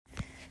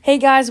Hey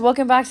guys,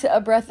 welcome back to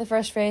A Breath of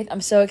Fresh Faith.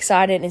 I'm so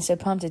excited and so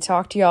pumped to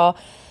talk to y'all.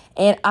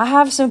 And I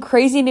have some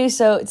crazy news.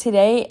 So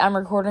today I'm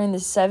recording the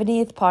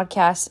 70th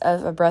podcast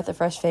of A Breath of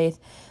Fresh Faith,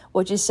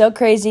 which is so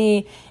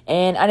crazy.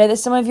 And I know that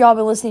some of y'all have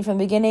been listening from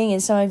the beginning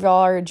and some of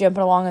y'all are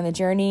jumping along on the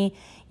journey.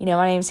 You know,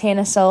 my name's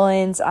Hannah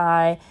Sullins.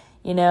 I,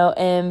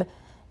 am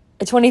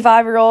a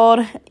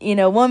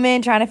 25-year-old,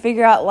 woman trying to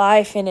figure out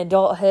life and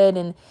adulthood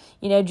and,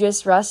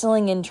 just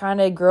wrestling and trying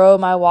to grow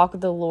my walk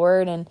with the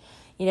Lord and,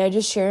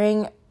 just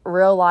sharing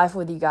real life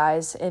with you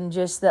guys and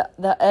just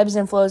the ebbs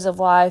and flows of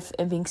life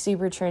and being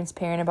super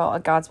transparent about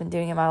what God's been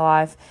doing in my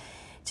life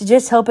to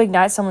just help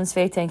ignite someone's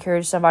faith, to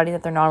encourage somebody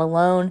that they're not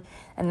alone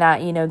and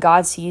that,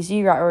 God sees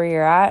you right where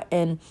you're at.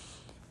 And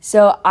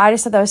so I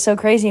just thought that was so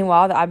crazy and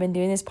wild that I've been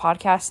doing this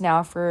podcast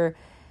now for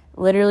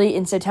literally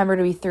in September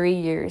to be 3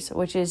 years,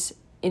 which is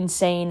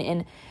insane.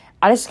 And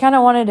I just kind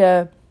of wanted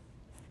to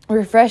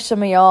refresh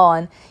some of y'all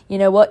on,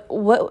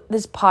 what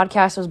this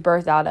podcast was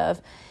birthed out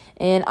of.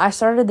 And I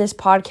started this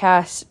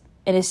podcast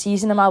in a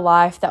season of my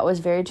life that was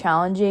very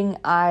challenging.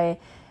 I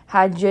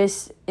had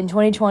just, in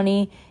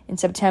 2020, in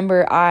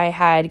September, I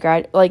had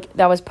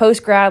that was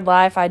post-grad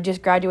life. I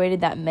just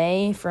graduated that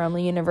May from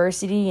the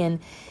university,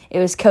 and it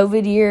was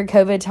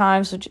COVID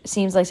times, which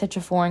seems like such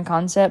a foreign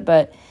concept,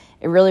 but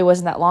it really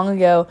wasn't that long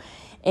ago.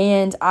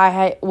 And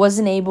I was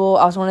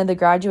one of the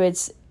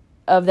graduates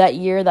of that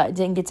year that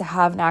didn't get to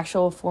have an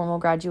actual formal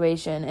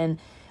graduation, and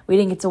we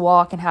didn't get to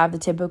walk and have the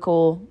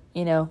typical,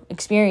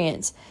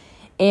 experience.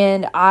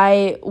 And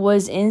I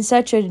was in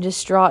such a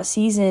distraught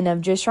season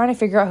of just trying to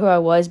figure out who I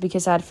was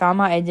because I had found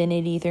my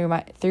identity through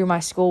my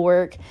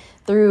schoolwork,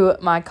 through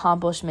my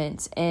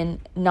accomplishments, and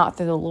not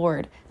through the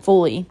Lord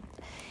fully.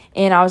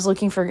 And I was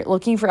looking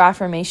for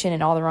affirmation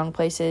in all the wrong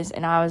places.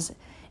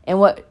 And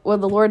what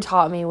the Lord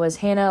taught me was,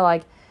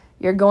 Hannah,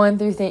 you're going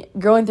through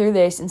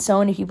this, and so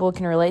many people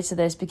can relate to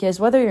this because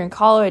whether you're in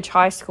college,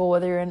 high school,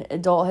 whether you're in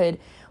adulthood,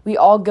 we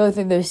all go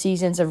through those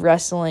seasons of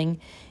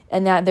wrestling,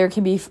 and that there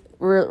can be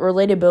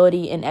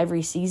relatability in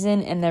every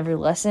season and every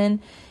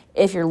lesson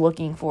if you're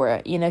looking for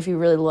it, if you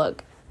really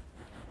look.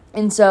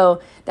 And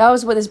so that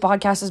was what this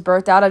podcast was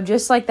birthed out of,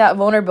 just like that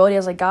vulnerability. I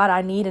was like, God,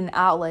 I need an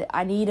outlet.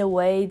 I need a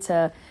way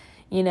to,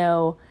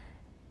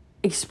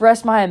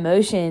 express my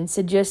emotions,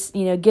 to just,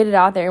 get it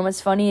out there. And what's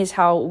funny is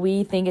how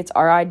we think it's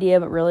our idea,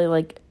 but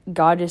really,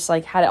 God just,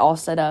 had it all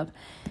set up.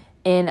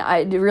 And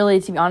I really,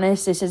 to be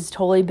honest, this has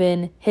totally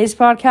been his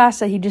podcast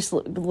that he just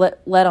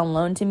let on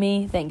loan to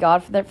me. Thank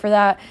God for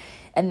that.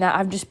 And that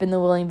I've just been the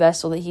willing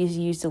vessel that he's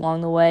used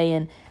along the way.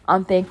 And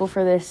I'm thankful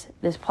for this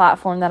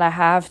platform that I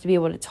have to be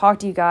able to talk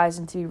to you guys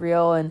and to be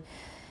real and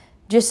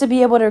just to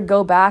be able to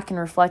go back and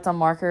reflect on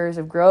markers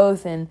of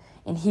growth and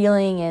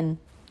healing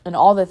and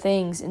all the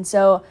things. And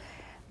so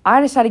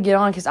I just had to get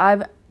on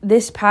because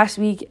this past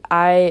week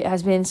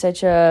has been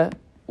such a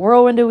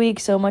whirlwind a week.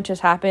 So much has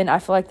happened. I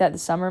feel like that the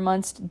summer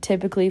months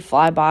typically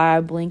fly by,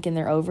 blink, and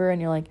they're over,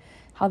 and you're like,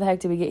 how the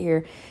heck did we get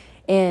here?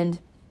 And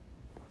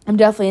I'm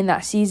definitely in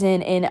that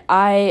season, and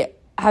I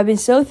have been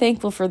so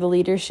thankful for the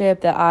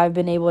leadership that I've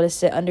been able to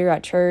sit under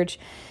at church,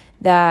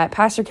 that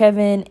Pastor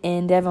Kevin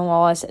and Devin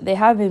Wallace, they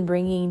have been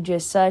bringing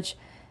just such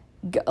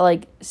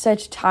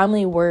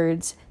timely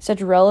words,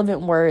 such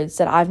relevant words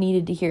that I've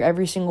needed to hear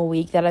every single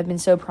week, that have been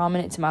so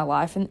prominent to my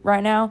life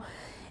right now.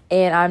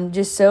 And I'm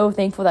just so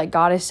thankful that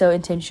God is so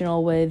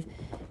intentional with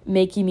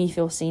making me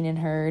feel seen and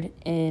heard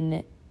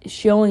and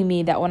showing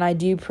me that when I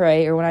do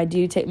pray or when I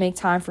do make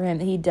time for him,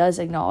 that he does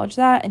acknowledge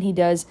that and he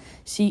does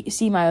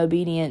see my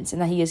obedience and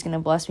that he is going to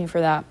bless me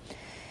for that.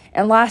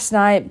 And last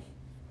night,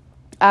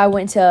 I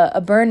went to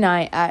a burn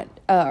night at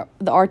the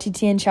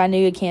RTTN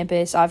Chattanooga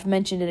campus. I've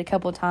mentioned it a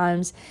couple of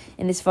times,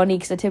 and it's funny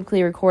because I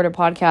typically record a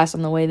podcast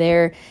on the way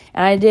there,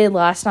 and I did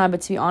last night, but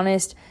to be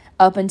honest,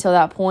 up until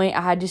that point,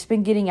 I had just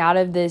been getting out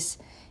of this,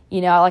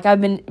 I've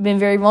been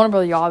very vulnerable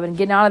with y'all. I've been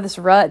getting out of this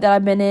rut that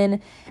I've been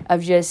in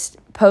of just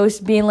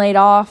post being laid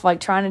off,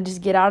 trying to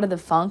just get out of the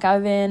funk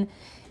I've been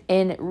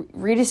and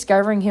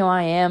rediscovering who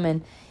I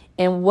am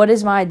and what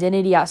is my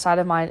identity out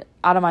of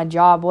my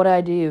job. What do I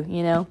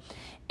do,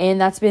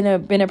 And that's been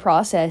a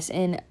process.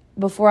 And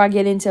before I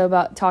get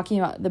into talking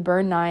about the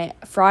burn night,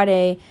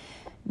 Friday,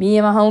 me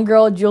and my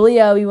homegirl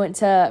Julia, we went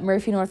to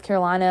Murphy, North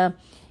Carolina,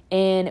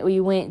 and we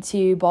went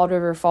to Bald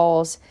River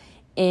Falls.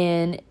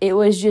 And it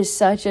was just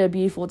such a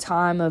beautiful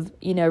time of,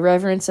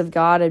 reverence of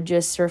God, of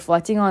just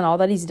reflecting on all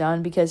that he's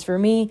done. Because for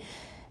me,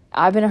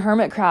 I've been a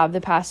hermit crab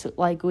the past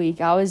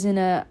week. I was in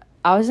a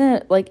I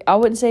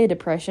wouldn't say a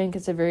depression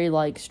because it's a very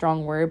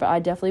strong word, but I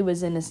definitely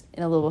was in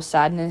a little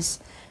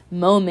sadness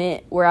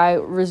moment where I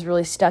was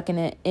really stuck in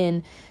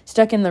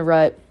the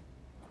rut,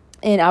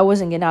 and I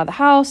wasn't getting out of the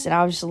house, and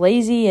I was just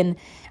lazy, and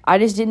I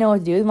just didn't know what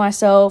to do with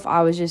myself.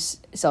 I was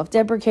just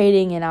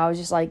self-deprecating, and I was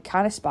just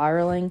kind of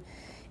spiraling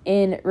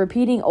and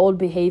repeating old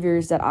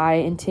behaviors that I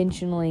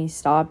intentionally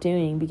stopped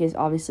doing because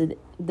obviously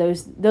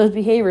those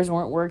behaviors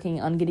weren't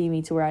working on getting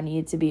me to where I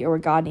needed to be or where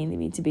God needed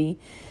me to be.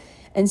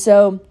 And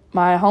so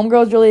my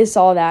homegirl Julia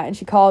saw that, and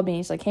she called me.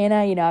 She's like,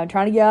 Hannah, I'm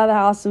trying to get out of the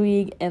house a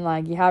week, and,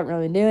 like, you haven't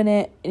really been doing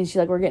it. And she's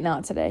like, we're getting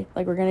out today.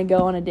 Like, we're going to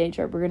go on a day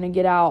trip. We're going to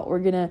get out. We're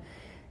going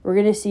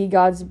to see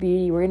God's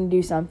beauty. We're going to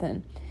do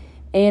something.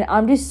 And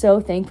I'm just so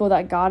thankful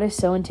that God is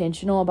so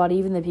intentional about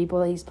even the people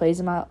that he's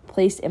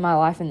placed in my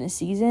life in this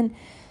season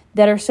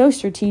that are so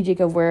strategic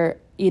of where,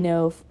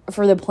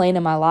 for the plan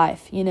of my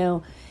life.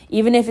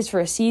 Even if it's for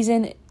a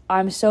season,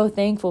 I'm so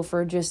thankful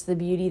for just the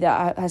beauty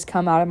that has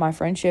come out of my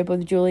friendship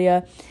with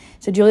Julia.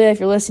 So Julia, if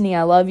you're listening,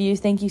 I love you.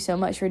 Thank you so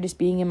much for just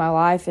being in my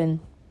life and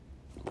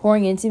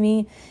pouring into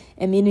me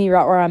and meeting me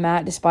right where I'm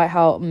at, despite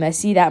how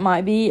messy that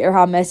might be or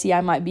how messy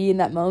I might be in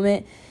that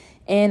moment.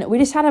 And we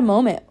just had a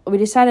moment. We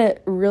just had a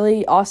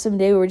really awesome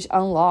day. We were just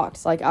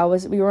unlocked. Like,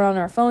 we weren't on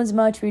our phones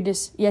much. We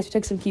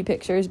took some cute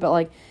pictures, but,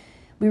 like,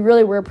 we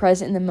really were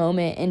present in the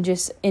moment and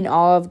just in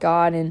awe of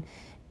God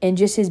and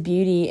just his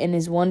beauty and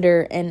his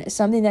wonder, and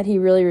something that he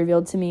really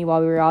revealed to me while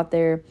we were out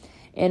there.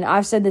 And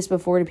I've said this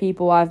before to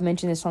people. I've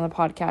mentioned this on the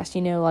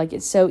podcast, like,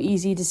 it's so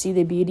easy to see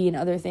the beauty in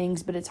other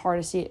things, but it's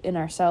hard to see it in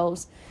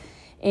ourselves.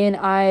 And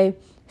I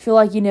feel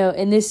like,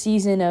 in this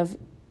season of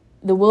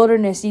the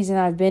wilderness season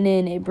I've been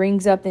in, it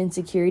brings up the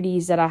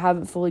insecurities that I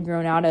haven't fully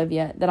grown out of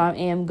yet, that I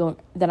am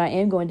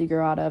going to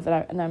grow out of,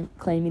 and I'm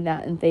claiming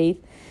that in faith.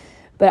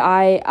 But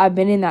I've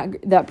been in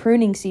that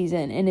pruning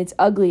season, and it's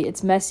ugly,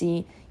 it's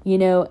messy,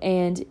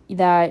 and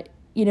that,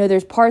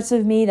 there's parts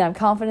of me that I'm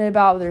confident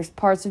about, there's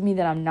parts of me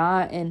that I'm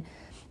not, and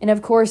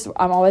of course,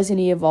 I'm always going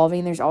to be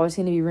evolving, there's always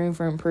going to be room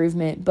for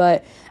improvement,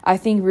 but I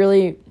think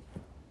really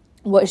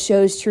what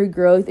shows true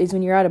growth is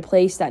when you're at a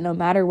place that no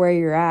matter where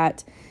you're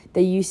at,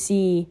 that you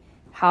see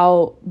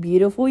how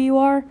beautiful you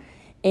are,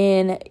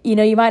 and,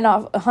 you might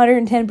not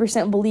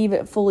 110% believe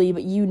it fully,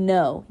 but you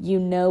know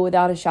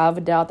without a shadow of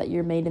a doubt that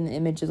you're made in the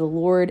image of the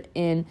Lord,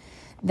 and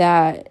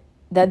that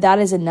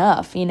is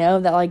enough,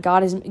 that, like,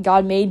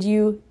 God made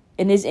you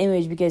in his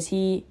image because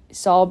he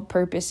saw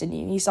purpose in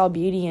you. He saw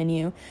beauty in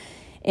you.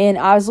 And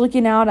I was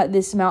looking out at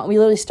this mountain. We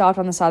literally stopped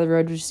on the side of the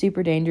road, which is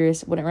super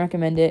dangerous. Wouldn't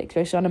recommend it,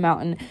 especially on a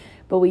mountain.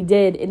 But we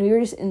did. And we were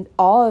just in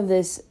awe of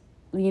this,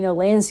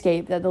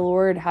 landscape that the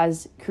Lord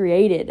has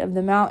created, of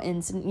the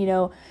mountains. And,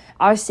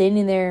 I was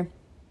standing there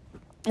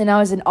and I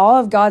was in awe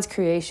of God's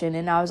creation.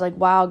 And I was like,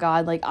 wow,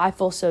 God, like, I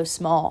feel so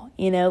small,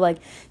 like,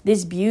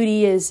 this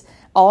beauty is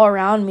all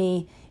around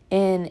me.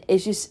 And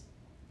it's just,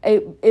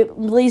 it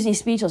leaves me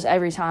speechless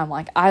every time.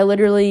 Like, I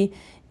literally,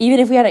 even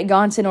if we hadn't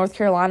gone to North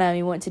Carolina and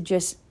we went to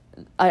just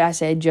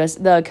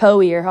the Coe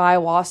or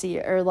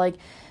Hiawassee or, like,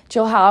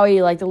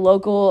 Chilhowie, like, the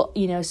local,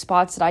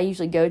 spots that I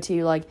usually go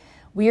to, like,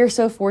 we are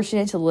so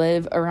fortunate to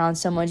live around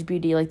so much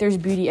beauty. Like, there's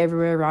beauty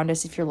everywhere around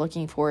us if you're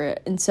looking for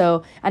it. And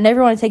so I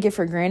never want to take it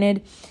for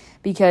granted,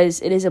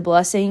 because it is a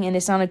blessing, and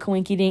it's not a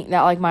coinky-dink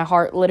that, like, my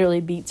heart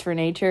literally beats for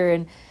nature,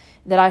 and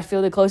that I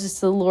feel the closest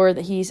to the Lord,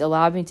 that he's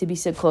allowed me to be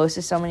so close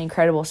to so many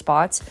incredible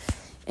spots.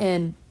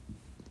 And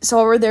so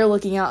while we're there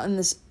looking out at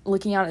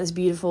this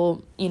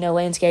beautiful,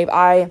 landscape,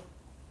 I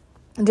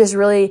just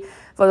really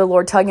felt the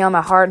Lord tugging on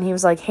my heart, and he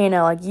was like,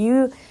 Hannah, like,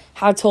 you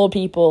have told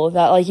people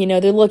that, like,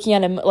 they're looking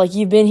at him, like,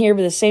 you've been here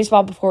with the same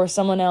spot before with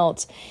someone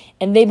else,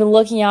 and they've been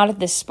looking out at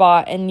this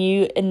spot, and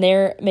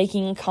they're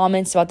making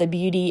comments about the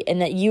beauty,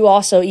 and that you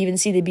also even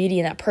see the beauty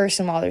in that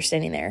person while they're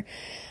standing there.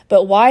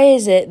 But why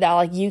is it that,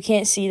 like, you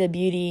can't see the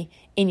beauty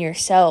in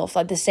yourself?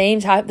 Like, the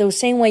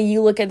same way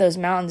you look at those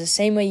mountains, the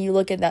same way you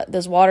look at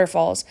those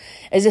waterfalls,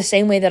 is the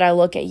same way that I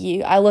look at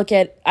you. I look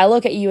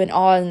at you in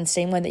awe in the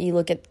same way that you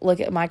look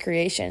at my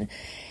creation.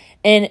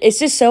 And it's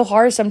just so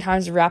hard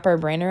sometimes to wrap our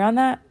brain around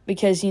that,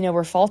 because,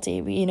 we're faulty,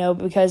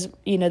 because,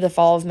 the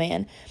fall of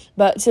man.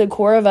 But to the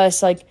core of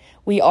us, like,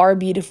 we are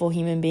beautiful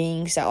human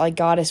beings that, like,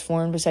 God has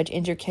formed with such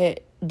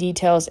intricate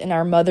details in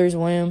our mother's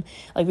womb.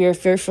 Like, we are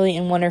fearfully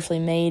and wonderfully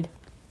made.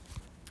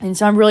 And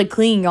so I'm really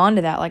clinging on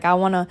to that. Like, I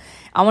want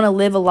to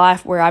live a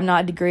life where I'm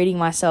not degrading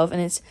myself. And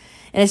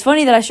it's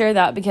funny that I share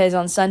that, because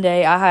on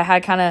Sunday I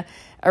had kind of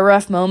a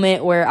rough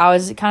moment where I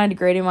was kind of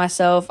degrading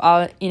myself.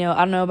 I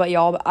don't know about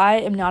y'all, but I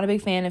am not a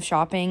big fan of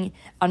shopping.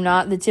 I'm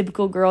not the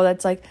typical girl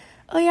that's like,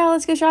 oh yeah,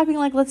 let's go shopping.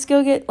 Like, let's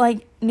go get,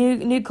 like,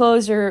 new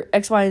clothes or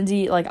X, Y, and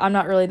Z. Like, I'm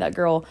not really that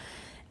girl.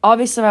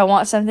 Obviously, if I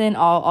want something,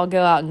 I'll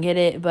go out and get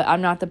it. But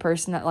I'm not the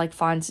person that, like,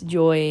 finds the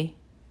joy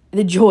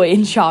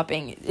in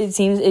shopping. It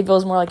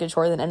feels more like a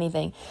chore than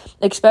anything,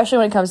 especially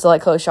when it comes to,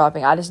 like, clothes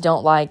shopping. I just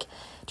don't like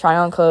trying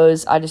on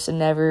clothes. I just have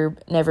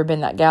never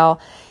been that gal.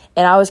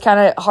 And I was kind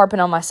of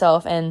harping on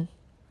myself, and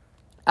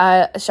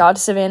I shout out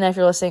to Savannah if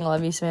you're listening. I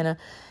love you, Savannah.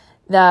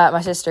 That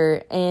my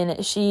sister, and I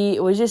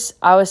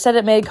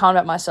made a comment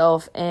about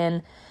myself,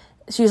 and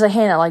she was like,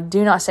 Hannah, like,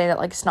 do not say that.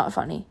 Like, it's not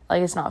funny.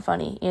 Like, it's not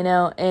funny,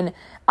 And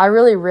I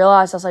really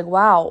realized, I was like,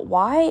 wow,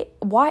 why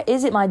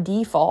is it my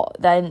default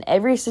that in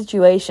every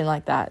situation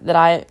like that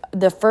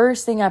the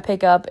first thing I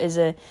pick up is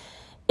an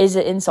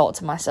insult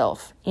to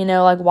myself,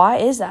 like, why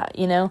is that,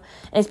 And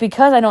it's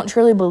because I don't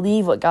truly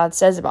believe what God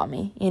says about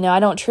me, I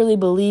don't truly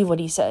believe what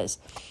he says.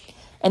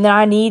 And then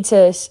I need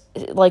to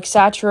like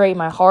saturate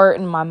my heart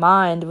and my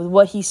mind with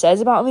what he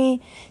says about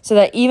me, so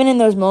that even in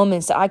those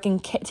moments that I can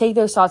take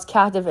those thoughts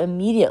captive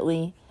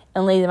immediately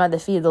and lay them at the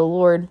feet of the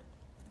Lord.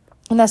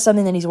 And that's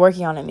something that he's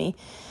working on in me.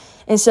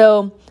 And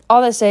so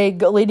all that to say,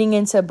 leading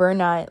into burn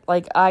night,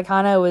 like I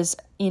kind of was,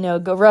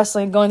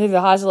 wrestling, going through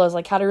the highs and lows,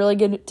 like had a really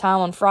good time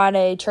on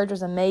Friday. Church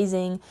was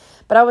amazing,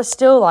 but I was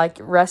still like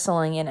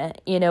wrestling in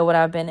it, what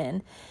I've been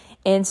in.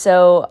 And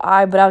so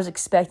I was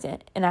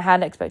expectant, and I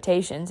had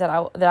expectations that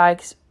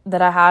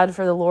I had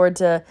for the Lord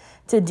to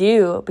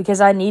do, because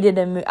I needed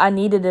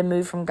to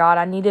move from God.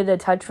 I needed a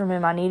touch from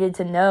him. I needed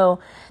to know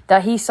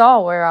that he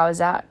saw where I was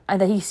at, and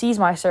that he sees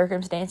my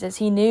circumstances.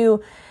 He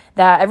knew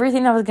that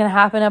everything that was going to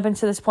happen up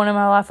until this point in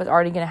my life was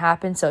already going to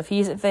happen. So if he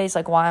isn't faced,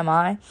 like, why am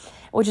I?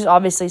 Which is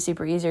obviously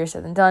super easier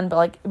said than done.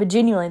 But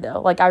genuinely though,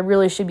 like I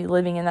really should be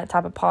living in that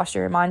type of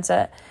posture and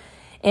mindset.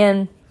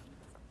 And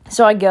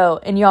so I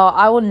go, and y'all,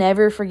 I will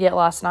never forget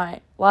last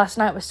night. Last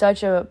night was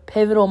such a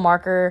pivotal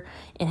marker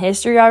in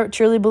history, I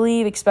truly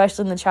believe,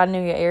 especially in the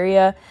Chattanooga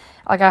area.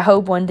 Like, I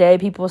hope one day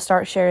people will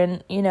start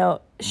sharing,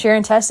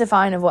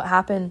 testifying of what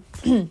happened.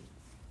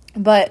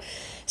 But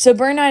so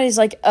burn night is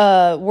like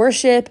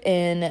worship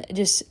and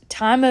just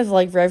time of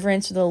like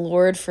reverence with the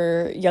Lord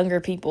for younger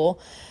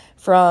people,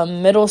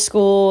 from middle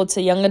school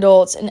to young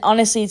adults. And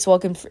honestly, it's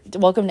welcome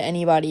to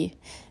anybody,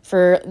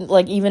 for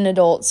like even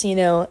adults,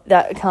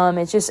 that come.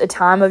 It's just a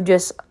time of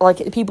just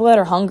like people that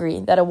are hungry,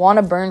 that want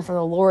to burn for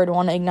the Lord,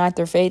 want to ignite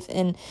their faith.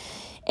 And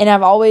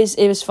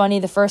it was funny,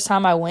 the first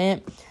time I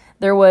went,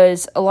 there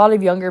was a lot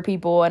of younger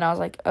people, and I was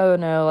like, oh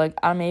no, like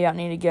I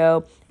need to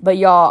go. But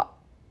y'all,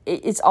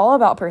 it's all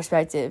about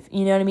perspective.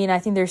 You know what I mean? I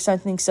think there's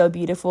something so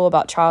beautiful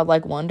about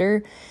childlike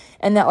wonder,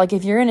 and that like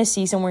if you're in a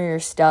season where you're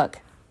stuck,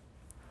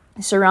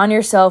 surround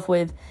yourself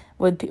with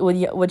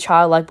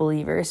childlike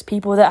believers,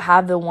 people that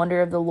have the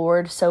wonder of the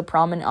Lord so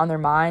prominent on their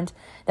mind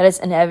that it's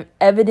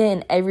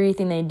evident in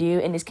everything they do,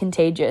 and is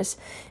contagious.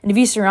 And if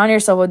you surround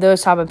yourself with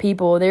those type of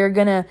people, they're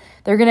gonna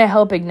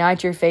help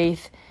ignite your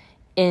faith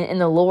in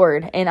the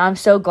Lord. And I'm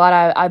so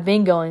glad I've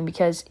been going,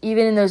 because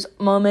even in those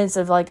moments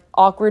of like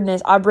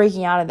awkwardness, I'm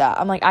breaking out of that.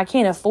 I'm like, I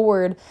can't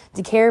afford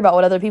to care about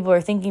what other people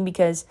are thinking,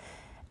 because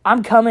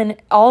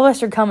all of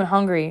us are coming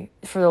hungry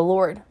for the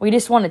Lord. We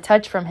just want to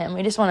touch from him.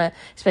 We just want to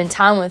spend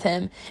time with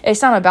him.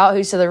 It's not about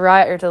who's to the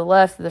right or to the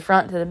left, to the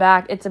front, to the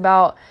back. It's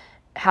about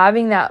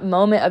having that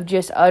moment of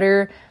just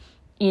utter,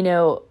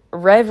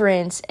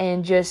 reverence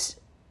and just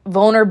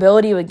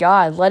vulnerability with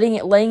God,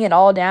 laying it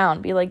all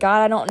down. Be like,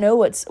 God, I don't know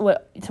what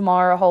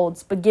tomorrow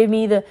holds, but give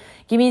me the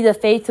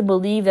faith to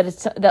believe that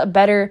it's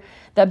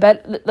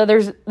that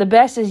there's the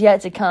best is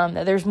yet to come,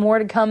 that there's more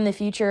to come in the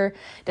future,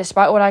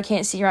 despite what I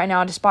can't see right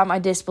now, despite my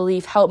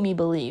disbelief. Help me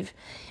believe.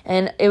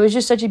 And it was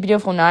just such a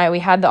beautiful night. We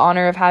had the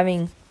honor of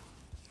having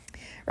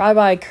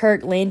Rabbi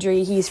Kirk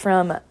Landry. He's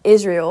from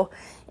Israel,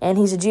 and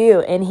he's a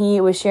Jew, and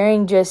he was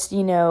sharing just,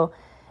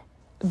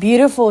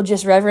 beautiful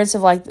just reverence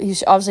of like,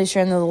 he's obviously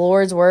sharing the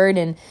Lord's word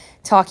and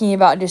talking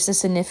about just the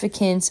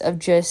significance of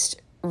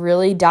just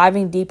really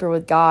diving deeper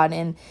with God.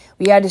 And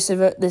we had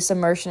this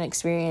immersion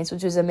experience,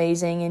 which was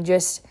amazing, and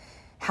just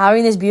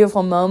having this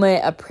beautiful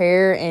moment of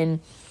prayer. And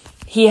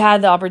he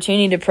had the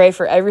opportunity to pray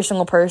for every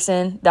single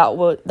person that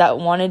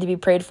wanted to be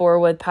prayed for,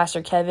 with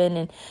Pastor Kevin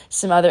and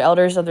some other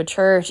elders of the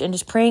church, and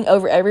just praying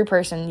over every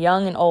person,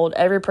 young and old,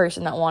 every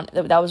person that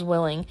was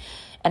willing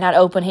and had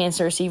open hands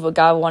to receive what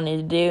God wanted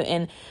to do.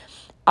 And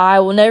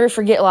I will never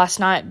forget last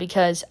night,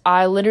 because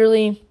I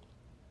literally,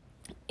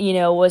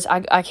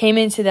 I came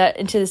into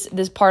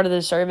this part of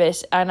the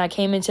service, and I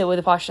came into it with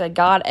a posture that,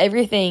 God,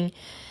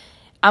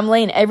 I'm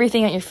laying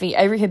everything at your feet,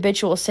 every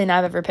habitual sin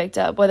I've ever picked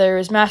up, whether it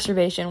was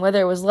masturbation,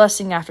 whether it was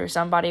lusting after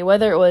somebody,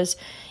 whether it was,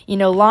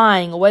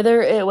 lying,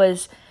 whether it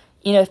was,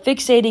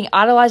 fixating,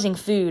 idolizing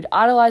food,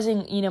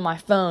 idolizing, my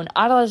phone,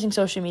 idolizing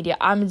social media.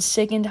 I'm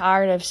sick and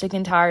tired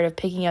of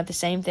picking up the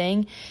same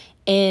thing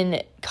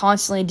and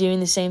constantly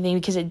doing the same thing,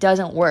 because it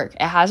doesn't work.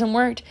 It hasn't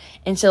worked.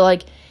 And so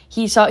like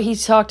he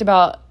talked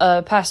about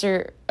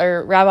Pastor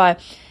or Rabbi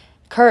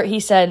Kurt. He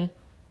said,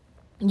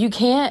 you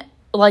can't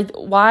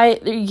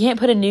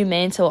put a new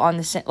mantle on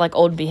the like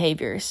old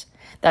behaviors.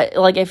 That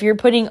like if you're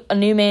putting a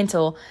new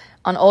mantle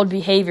on old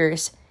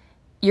behaviors,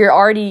 you're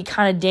already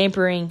kind of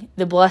dampening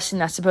the blessing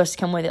that's supposed to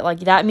come with it. Like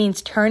that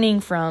means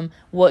turning from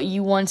what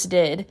you once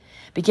did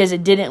because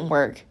it didn't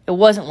work, it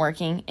wasn't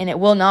working, and it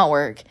will not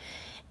work.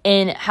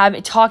 And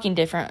talking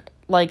different,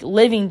 like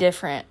living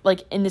different,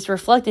 like, and it's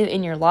reflective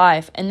in your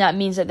life. And that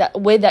means that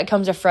with that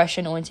comes a fresh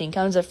anointing,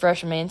 comes a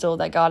fresh mantle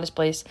that God has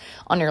placed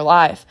on your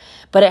life.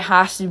 But it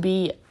has to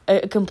be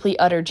a complete,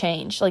 utter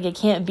change. Like it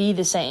can't be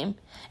the same.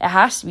 It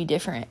has to be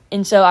different.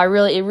 And so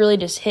it really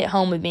just hit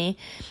home with me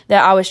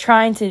that I was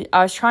trying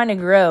to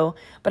grow,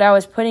 but I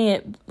was putting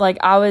it, like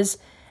I was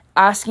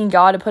asking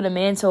God to put a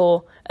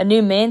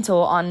new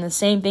mantle on the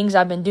same things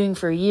I've been doing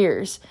for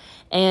years.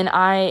 And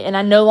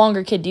I no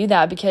longer could do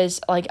that,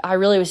 because like I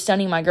really was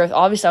stunning my growth.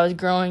 Obviously I was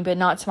growing, but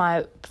not to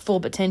my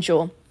full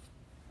potential.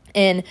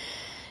 And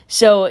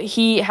so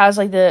he has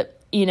like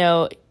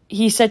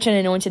he's such an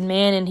anointed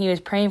man, and he was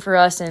praying for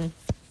us, and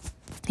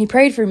he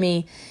prayed for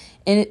me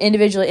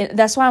individually. And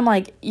that's why I'm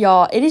like,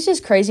 y'all, it is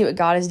just crazy what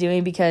God is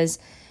doing, because,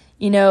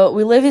 we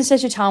live in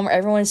such a time where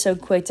everyone's so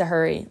quick to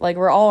hurry. Like,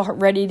 we're all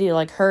ready to,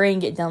 like, hurry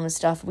and get done with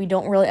stuff. We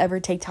don't really ever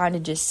take time to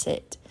just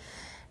sit.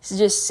 So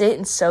just sit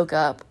and soak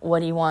up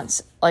what he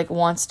wants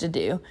to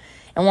do,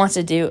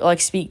 like,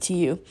 speak to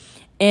you.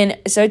 And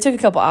so it took a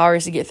couple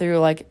hours to get through.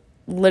 Like,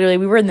 literally,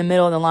 we were in the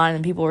middle of the line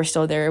and people were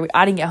still there.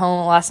 I didn't get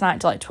home last night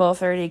until like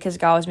 12:30 because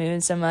God was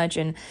moving so much.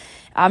 And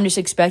I'm just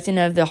expecting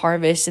of the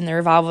harvest and the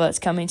revival that's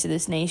coming to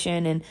this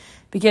nation. And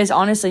because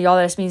honestly, y'all,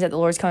 that just means that the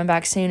Lord's coming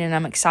back soon, and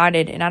I'm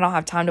excited and I don't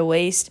have time to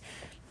waste.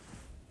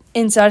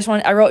 And so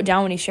I wrote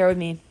down when he shared with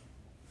me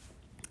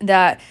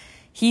that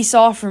he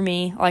saw for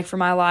me, like, for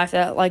my life,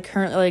 that like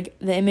currently, like,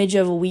 the image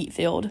of a wheat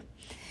field,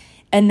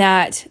 and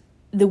that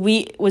the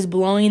wheat was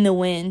blowing in the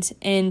wind,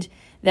 and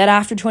that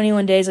after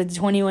 21 days, like the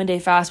 21-day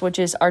fast, which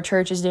is our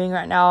church is doing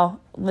right now,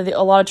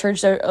 a lot of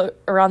churches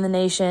around the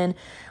nation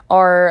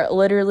are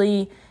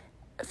literally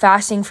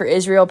fasting for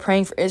Israel,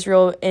 praying for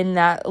Israel, and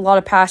that a lot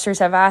of pastors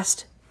have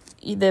asked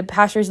the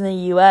pastors in the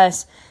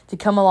U.S. to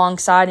come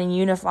alongside and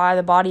unify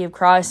the body of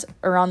Christ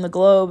around the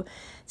globe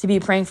to be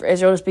praying for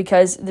Israel, just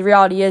because the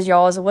reality is,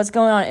 y'all, is what's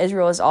going on in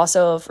Israel is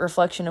also a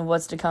reflection of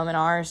what's to come in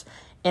our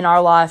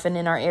life and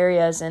in our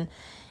areas. And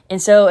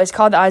so it's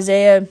called the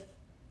Isaiah.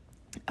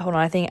 Hold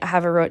on, I think I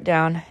have it wrote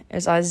down.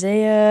 It's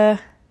Isaiah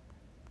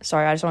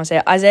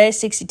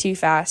 62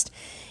 fast.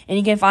 And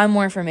you can find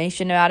more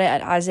information about it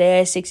at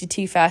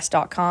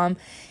isaiah62fast.com.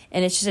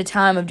 And it's just a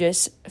time of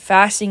just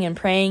fasting and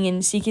praying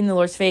and seeking the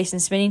Lord's face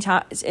and spending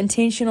time. It's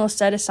intentional,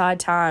 set aside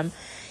time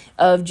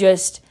of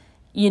just,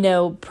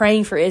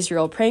 praying for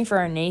Israel, praying for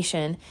our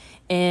nation.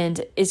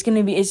 And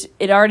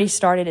it already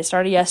started. It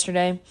started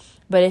yesterday.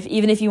 But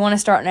even if you want to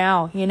start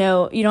now, you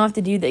don't have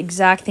to do the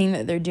exact thing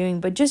that they're doing,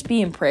 but just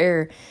be in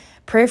prayer.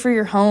 Pray for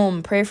your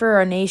home, pray for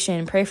our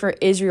nation, pray for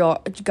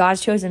Israel,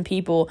 God's chosen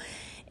people.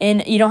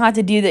 And you don't have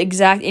to do the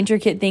exact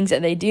intricate things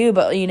that they do,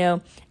 but,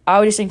 I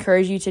would just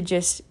encourage you to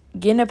just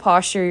get in a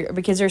posture,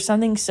 because there's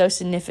something so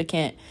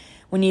significant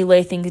when you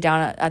lay things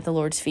down at the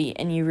Lord's feet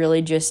and you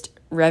really just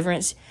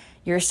reverence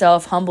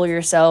yourself, humble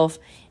yourself,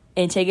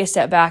 and take a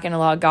step back and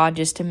allow God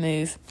just to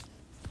move.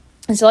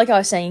 And so, like I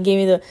was saying, he gave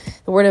me the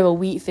word of a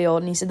wheat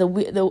field, and he said the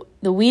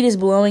wheat is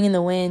blowing in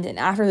the wind, and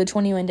after the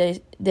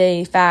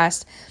 21-day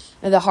fast,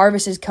 the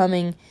harvest is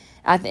coming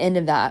at the end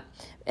of that.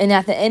 And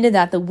at the end of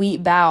that, the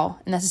wheat bow,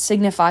 and that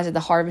signifies that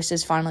the harvest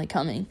is finally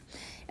coming.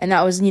 And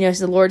that was, so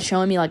the Lord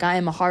showing me, like, I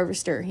am a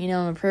harvester,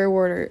 I'm a prayer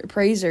warrior, a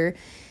praiser,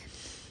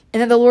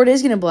 and that the Lord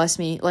is going to bless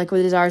me, like, with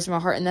the desires of my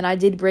heart. And then I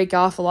did break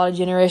off a lot of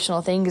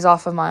generational things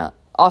off of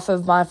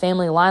my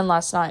family line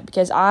last night,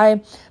 because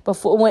and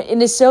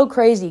it's so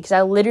crazy, because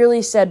I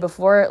literally said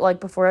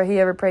before he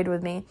ever prayed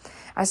with me,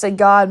 I said,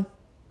 God,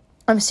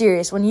 I'm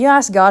serious. When you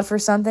ask God for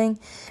something,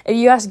 if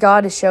you ask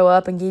God to show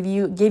up and give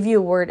you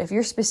a word, if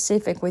you're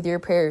specific with your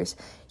prayers,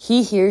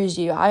 he hears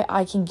you.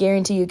 I can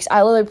guarantee you, because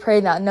I literally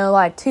prayed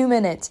that, 2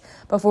 minutes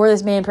before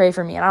this man prayed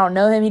for me. And I don't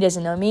know him. He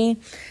doesn't know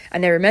me. I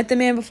never met the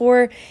man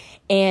before.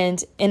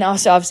 And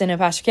also, obviously, I know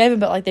Pastor Kevin,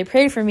 but, like, they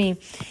prayed for me.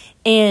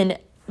 And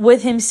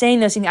with him saying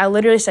those things, I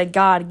literally said,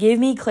 God, give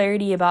me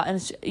clarity about,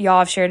 and y'all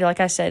have shared, like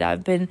I said,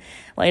 I've been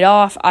laid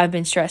off. I've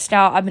been stressed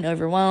out. I've been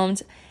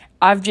overwhelmed.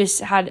 I've just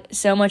had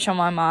so much on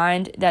my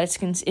mind that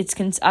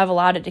I've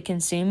allowed it to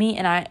consume me,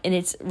 and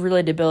it's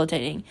really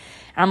debilitating.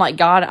 And I'm like,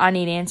 God, I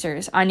need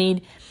answers. I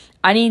need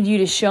you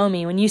to show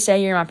me when you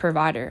say you're my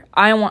provider.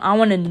 I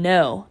want to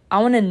know. I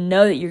want to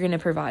know that you're going to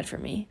provide for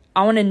me.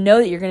 I want to know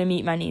that you're going to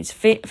meet my needs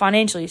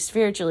financially,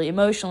 spiritually,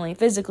 emotionally,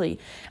 physically.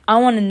 I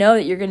want to know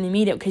that you're going to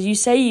meet it, because you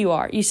say you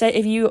are. You say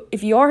if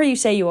you are who you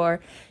say you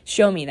are,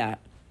 show me that.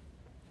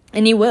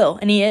 And he will,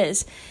 and he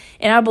is.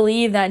 And I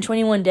believe that in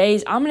 21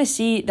 days, I'm going to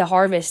see the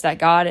harvest that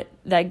God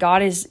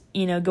is,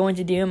 going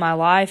to do in my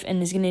life,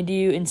 and is going to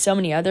do in so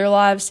many other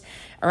lives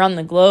around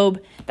the globe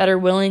that are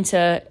willing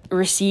to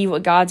receive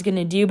what God's going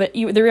to do. But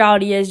the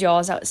reality is, y'all,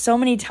 is that so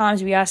many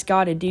times we ask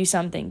God to do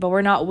something, but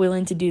we're not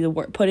willing to do the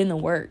work, put in the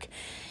work.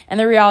 And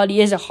the reality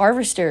is, a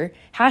harvester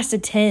has to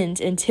tend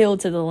and till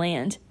to the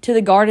land, to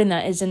the garden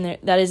that is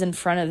in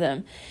front of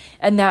them,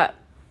 and that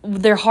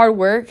their hard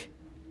work,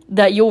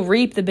 that you'll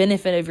reap the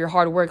benefit of your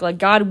hard work. Like,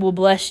 God will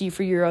bless you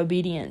for your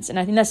obedience. And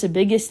I think that's the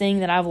biggest thing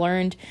that I've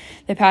learned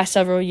the past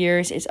several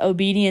years is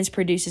obedience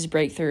produces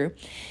breakthrough.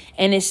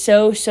 And it's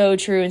so, so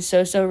true and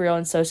so, so real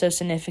and so, so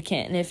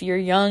significant. And if you're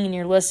young and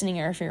you're listening,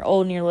 or if you're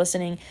old and you're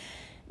listening,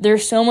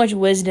 there's so much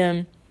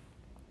wisdom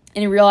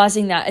in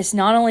realizing that it's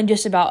not only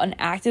just about an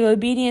act of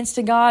obedience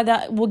to God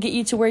that will get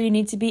you to where you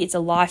need to be. It's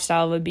a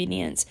lifestyle of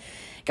obedience.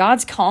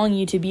 God's calling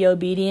you to be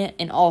obedient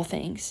in all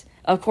things.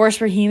 Of course,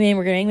 we're human.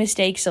 We're going to make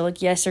mistakes. So,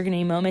 like, yes, there are going to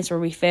be moments where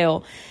we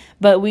fail.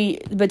 But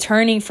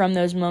turning from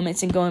those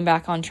moments and going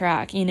back on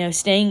track,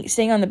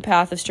 staying on the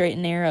path of straight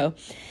and narrow.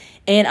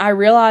 And I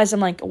realized, I'm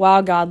like,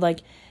 wow, God, like,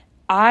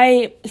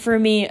 for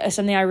me,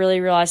 something I really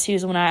realized too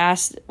is when I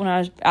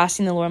was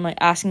asking the Lord, I'm like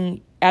I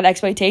had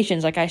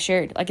expectations, like I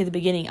shared, like at the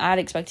beginning, I had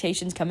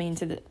expectations coming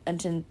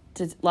into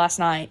last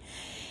night.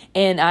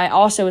 And I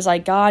also was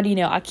like, God,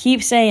 I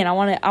keep saying I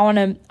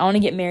want to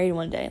get married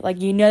one day. Like,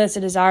 that's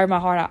a desire of my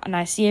heart. And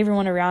I see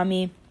everyone around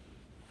me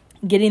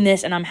getting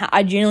this, and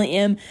I genuinely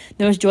am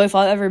the most joyful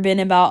I've ever been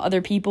about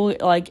other people,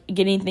 like,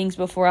 getting things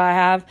before I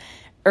have,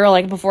 or,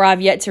 like, before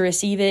I've yet to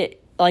receive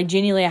it. Like,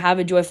 genuinely, I have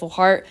a joyful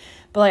heart.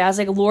 But, like, I was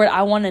like, Lord,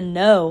 I want to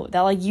know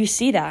that, like, you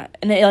see that.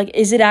 And,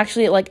 is it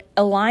actually, like,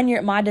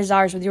 align my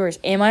desires with yours?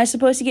 Am I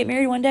supposed to get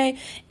married one day?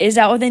 Is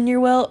that within your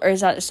will? Or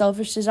is that a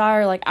selfish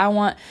desire? Like,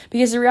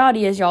 because the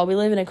reality is, y'all, we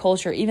live in a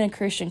culture, even a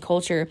Christian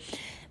culture,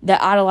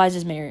 that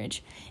idolizes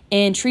marriage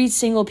and treats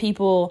single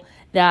people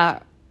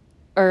that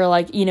or,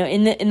 like,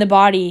 in the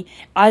body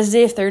as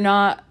if they're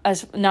not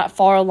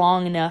far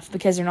along enough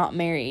because they're not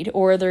married,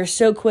 or they're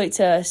so quick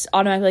to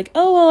automatically, like,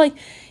 oh, well, like,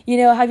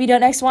 have you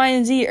done X, Y,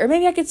 and Z, or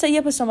maybe I could set you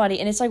up with somebody.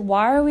 And it's like,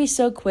 why are we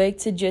so quick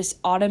to just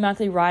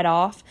automatically write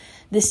off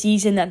the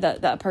season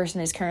that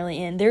person is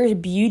currently in? There is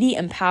beauty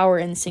and power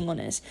in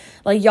singleness.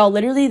 Like, y'all,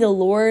 literally the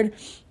Lord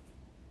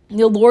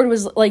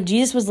was, like,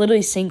 Jesus was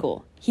literally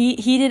single. He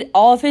did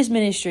all of his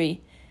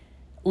ministry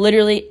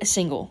literally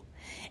single.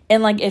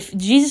 And, like, if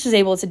Jesus was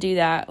able to do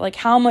that, like,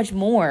 how much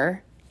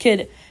more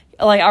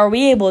are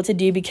we able to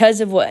do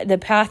because of what the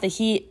path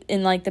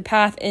that the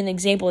path and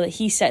example that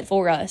he set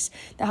for us?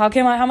 That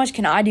how much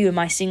can I do in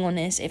my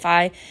singleness if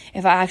I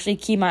actually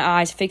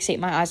fixate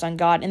my eyes on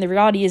God? And the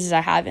reality is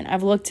I haven't.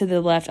 I've looked to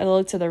the left, I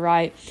looked to the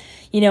right,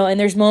 and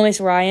there's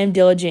moments where I am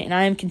diligent and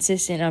I am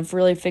consistent of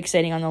really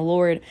fixating on the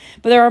Lord.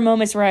 But there are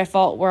moments where I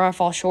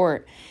fall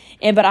short.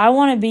 But I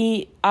want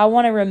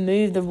to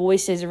remove the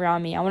voices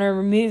around me. I want to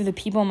remove the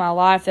people in my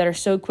life that are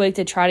so quick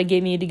to try to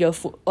get me to go,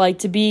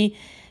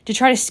 to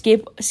try to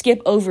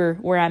skip over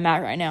where I'm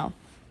at right now.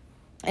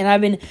 And I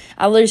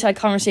literally had a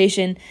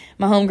conversation,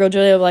 my homegirl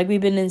Julia, like, we've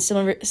been in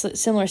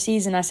similar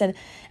season. I said,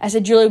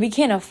 Julia, we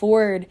can't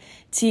afford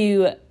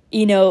to,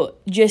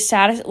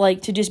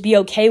 to just be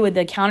okay with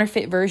the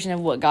counterfeit version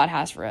of what God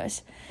has for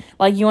us.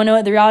 Like, you want to know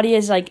what the reality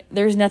is? Like,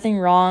 there's nothing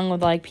wrong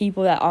with, like,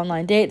 people that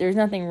online date. There's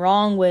nothing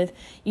wrong with,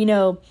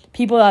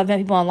 people that I've met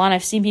people online.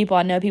 I've seen people,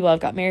 I know people that have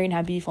got married and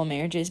have beautiful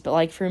marriages. But,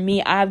 like, for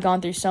me, I have gone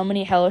through so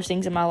many hellish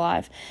things in my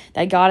life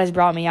that God has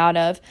brought me out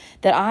of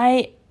that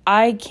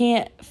I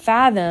can't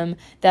fathom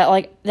that,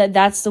 like,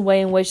 that's the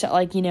way in which that,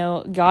 like,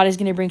 God is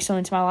going to bring someone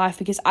into my life,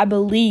 because I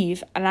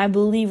believe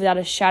without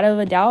a shadow of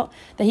a doubt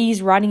that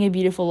he's writing a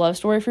beautiful love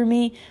story for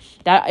me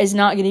that is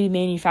not going to be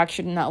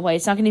manufactured in that way.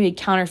 It's not going to be a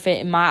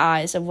counterfeit in my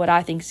eyes of what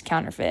I think is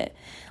counterfeit.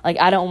 Like,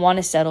 I don't want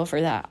to settle for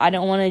that. I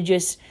don't want to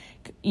just,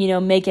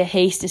 make a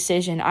haste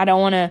decision. I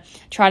don't want to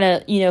try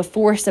to,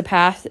 force the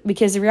path,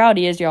 because the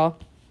reality is, y'all,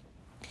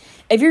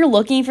 if you're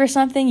looking for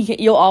something,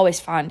 you'll always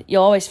find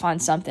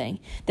something.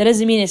 That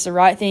doesn't mean it's the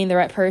right thing, the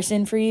right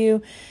person for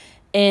you.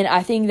 And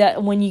I think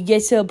that when you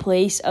get to a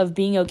place of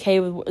being okay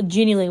with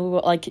genuinely,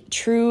 like,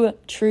 true,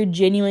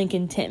 genuine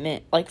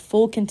contentment, like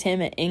full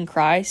contentment in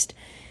Christ,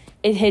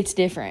 it hits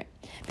different.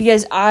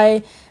 Because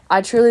I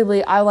truly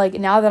believe,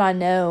 now that I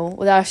know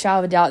without a shadow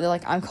of a doubt that,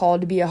 like, I'm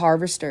called to be a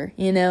harvester,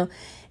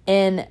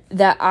 and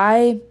that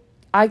I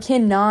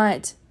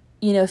cannot,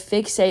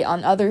 fixate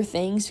on other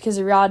things, because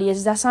the reality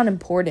is that's not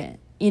important.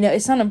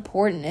 It's not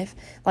important if,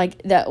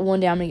 like, that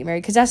one day I'm going to get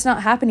married, because that's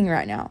not happening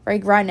right now,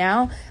 right? Right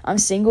now, I'm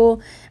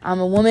single. I'm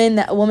a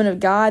woman of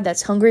God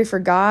that's hungry for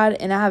God,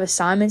 and I have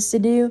assignments to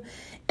do.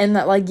 And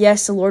that, like,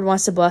 yes, the Lord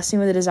wants to bless me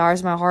with the desires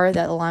of my heart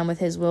that align with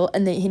his will,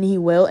 and he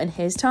will in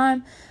his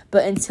time.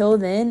 But until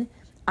then,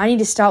 I need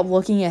to stop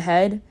looking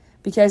ahead,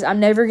 because I'm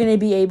never going to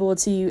be able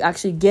to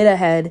actually get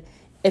ahead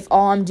if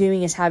all I'm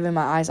doing is having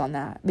my eyes on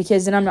that.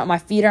 Because then my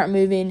feet aren't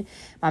moving,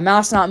 my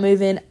mouth's not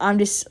moving, I'm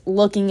just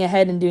looking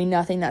ahead and doing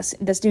nothing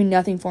that's doing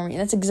nothing for me.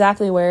 And that's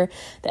exactly where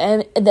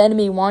the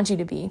enemy wants you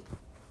to be.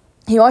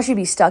 He wants you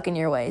to be stuck in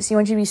your ways. He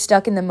wants you to be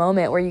stuck in the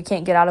moment where you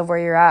can't get out of where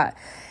you're at.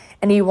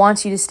 And he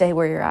wants you to stay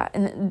where you're at.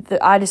 And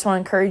I just want to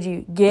encourage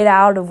you, get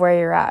out of where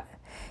you're at.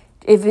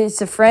 If it's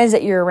the friends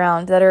that you're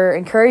around that are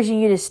encouraging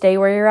you to stay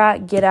where you're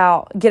at, get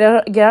out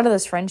of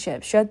those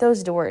friendships. Shut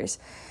those doors.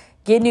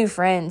 Get new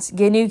friends.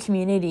 Get new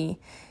community.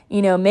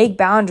 Make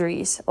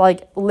boundaries.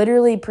 Like,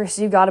 literally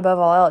pursue God above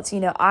all else.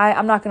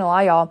 I'm not going to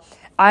lie, y'all.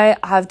 I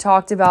have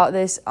talked about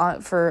this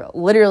for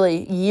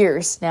literally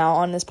years now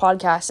on this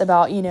podcast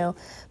about,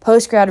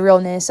 post-grad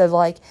realness of,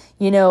 like,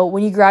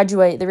 when you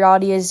graduate, the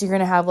reality is you're going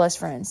to have less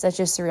friends. That's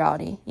just the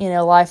reality.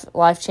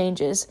 Life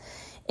changes.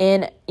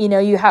 And,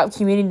 you have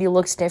community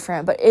looks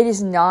different, but it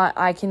is not,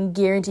 I can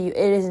guarantee you,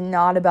 it is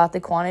not about the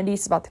quantity,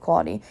 it's about the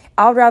quality.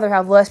 I would rather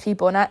have less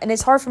people. And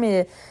it's hard for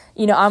me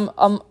to,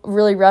 I'm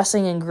really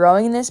wrestling and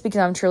growing in this because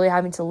I'm truly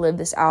having to live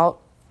this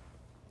out.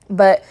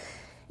 But,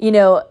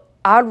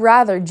 I'd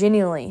rather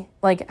genuinely,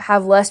 like,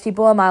 have less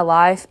people in my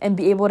life and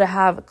be able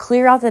to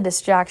clear out the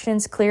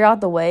distractions, clear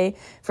out the way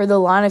for the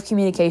line of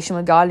communication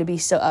with God to be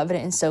so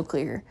evident and so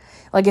clear.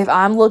 Like, if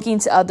I'm looking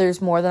to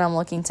others more than I'm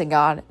looking to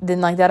God, then,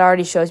 like, that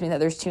already shows me that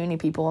there's too many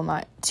people in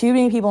my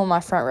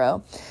front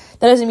row.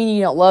 That doesn't mean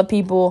you don't love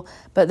people,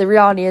 but the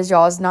reality is,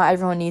 y'all, is not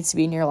everyone needs to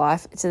be in your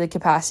life to the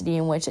capacity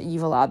in which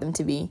you've allowed them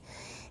to be.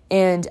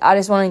 And I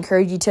just want to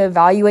encourage you to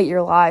evaluate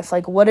your life.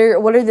 Like, what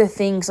are the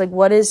things, like,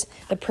 what is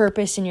the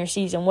purpose in your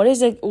season? What is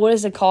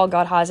the call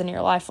God has in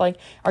your life? Like,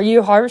 are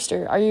you a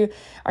harvester? Are you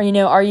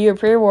a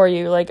prayer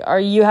warrior? Like,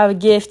 you have a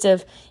gift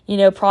of,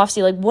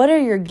 prophecy? Like, what are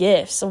your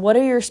gifts? What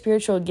are your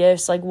spiritual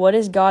gifts? Like, what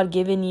has God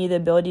given you the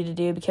ability to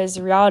do? Because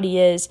the reality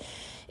is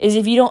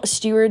if you don't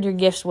steward your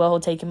gifts well, He'll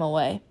take them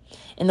away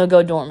and they'll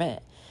go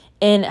dormant.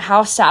 And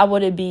how sad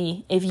would it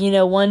be if,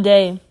 one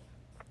day,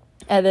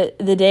 at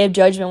the day of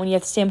judgment, when you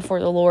have to stand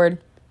before the Lord,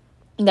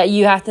 that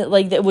you have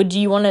to, do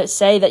you want to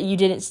say that you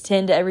didn't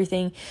tend to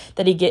everything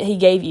that He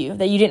gave you,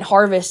 that you didn't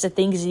harvest the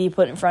things that He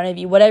put in front of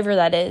you, whatever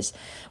that is,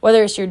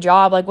 whether it's your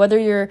job, like whether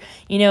you're,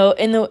 in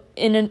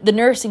the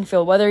nursing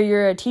field, whether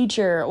you're a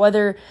teacher,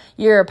 whether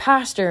you're a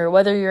pastor,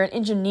 whether you're an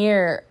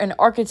engineer, an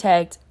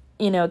architect,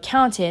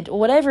 accountant,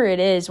 whatever it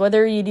is,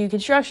 whether you do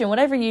construction,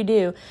 whatever you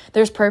do,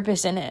 there's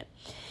purpose in it.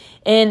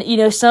 And,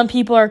 some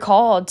people are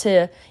called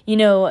to,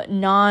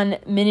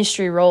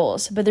 non-ministry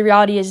roles. But the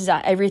reality is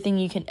that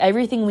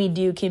everything we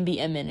do can be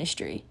a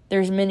ministry.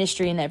 There's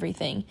ministry in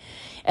everything.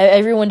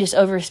 Everyone just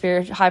makes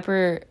it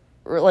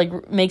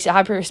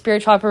hyper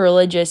spiritual, hyper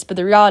religious. But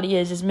the reality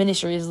is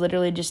ministry is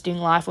literally just doing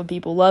life with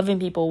people, loving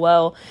people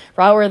well,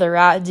 right where they're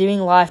at, doing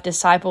life,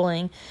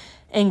 discipling,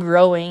 and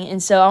growing.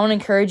 And so I want to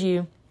encourage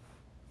you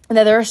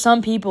that there are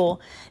some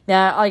people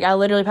that,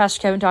 Pastor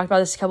Kevin talked about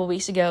this a couple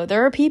weeks ago.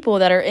 There are people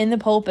that are in the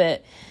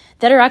pulpit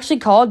that are actually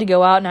called to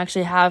go out and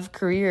actually have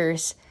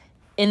careers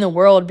in the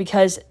world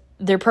because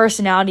their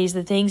personalities,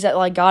 the things that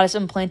God has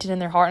implanted in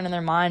their heart and in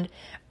their mind,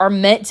 are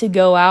meant to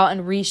go out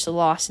and reach the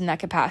lost in that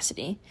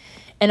capacity.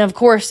 And of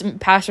course,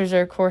 pastors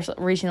are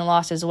reaching the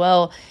lost as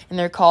well in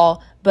their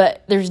call,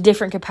 but there's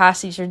different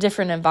capacities or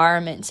different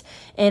environments.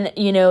 And,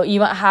 you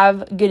might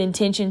have good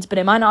intentions, but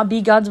it might not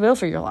be God's will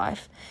for your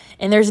life.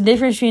 And there's a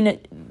difference between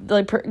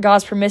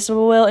God's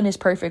permissible will and His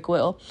perfect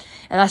will.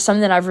 And that's something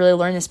that I've really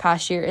learned this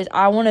past year is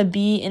I want to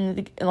be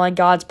in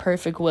God's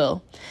perfect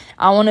will.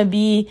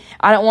 The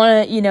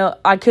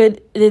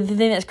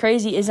thing that's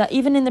crazy is that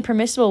even in the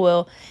permissible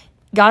will,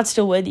 God's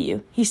still with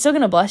you. He's still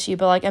going to bless you,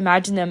 but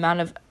imagine the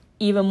amount of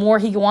even more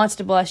He wants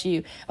to bless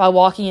you by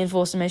walking in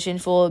full submission,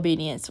 full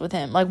obedience with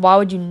Him. Why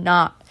would you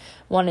not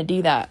want to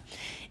do that?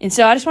 And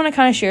so I just want to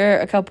kind of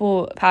share a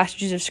couple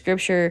passages of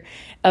scripture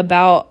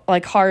about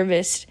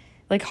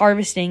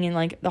harvesting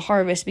and the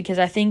harvest, because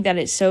I think that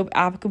it's so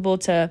applicable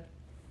to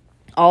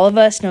all of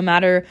us, no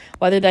matter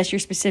whether that's your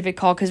specific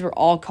call, because we're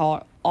all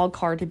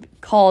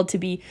called to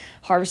be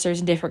harvesters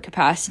in different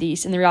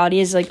capacities. And the reality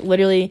is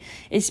literally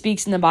it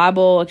speaks in the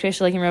Bible,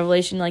 especially in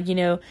Revelation,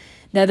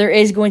 that there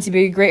is going to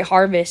be a great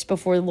harvest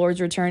before the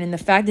Lord's return. And the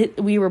fact that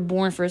we were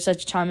born for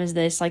such a time as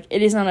this,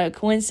 it is not a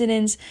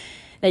coincidence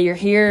that you're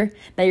here,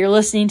 that you're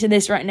listening to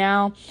this right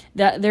now,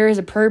 that there is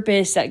a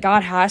purpose that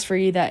God has for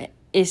you that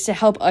is to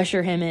help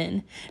usher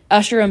Him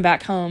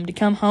back home, to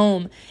come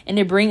home, and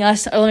to bring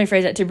us,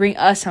 to bring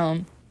us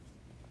home.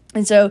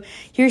 And so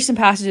here's some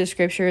passages of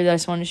scripture that I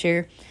just want to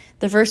share.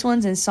 The first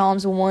one's in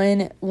Psalms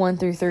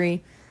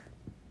 1:1-3.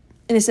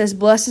 And it says,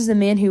 "Blessed is the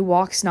man who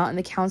walks not in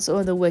the counsel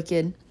of the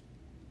wicked,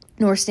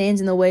 nor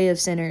stands in the way of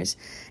sinners,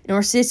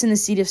 nor sits in the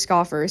seat of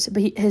scoffers,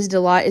 but his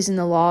delight is in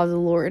the law of the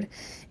Lord.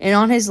 And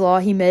on his law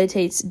he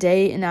meditates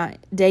day and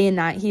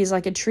night. He is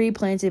like a tree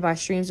planted by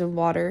streams of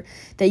water,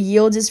 that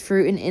yields its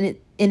fruit in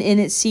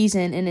its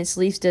season, and its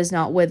leaf does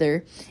not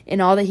wither. In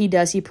all that he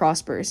does, he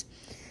prospers."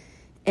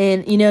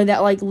 And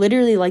that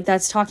literally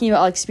that's talking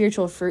about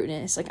spiritual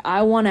fruitness.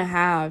 I want to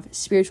have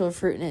spiritual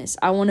fruitness.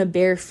 I want to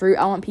bear fruit.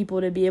 I want people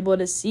to be able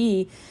to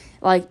see,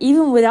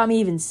 even without me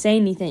even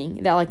saying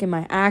anything, that in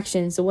my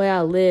actions, the way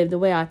I live, the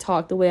way I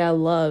talk, the way I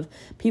love,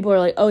 people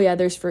are oh yeah,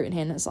 there's fruit in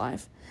Hannah's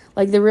life.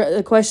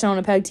 The question I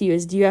want to peg to you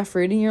is, do you have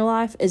fruit in your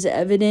life? Is it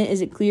evident?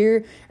 Is it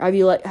clear? Or have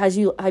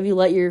you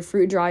let your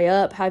fruit dry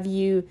up? Have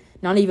you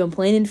not even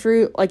planted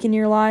fruit in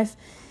your life?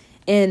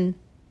 And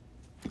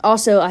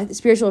also,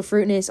 spiritual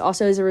fruitness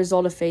also is a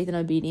result of faith and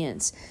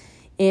obedience.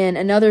 And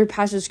another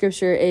passage of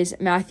scripture is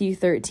Matthew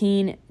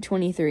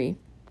 13:23.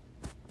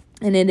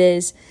 And it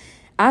is,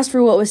 "As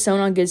for what was sown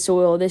on good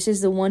soil, this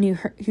is the one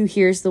who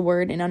hears the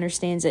word and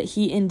understands it.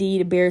 He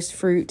indeed bears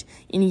fruit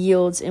and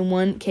yields, in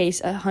one case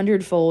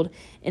 100-fold,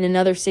 in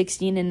another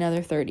 60, and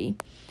another 30.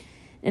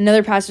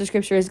 Another passage of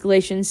scripture is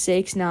Galatians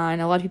 6:9.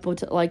 A lot of people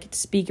like to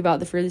speak about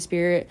the fruits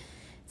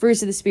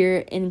of the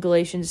Spirit in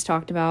Galatians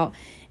talked about.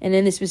 And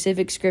in the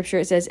specific scripture,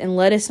 it says, "And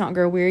let us not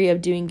grow weary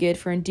of doing good,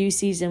 for in due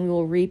season we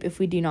will reap if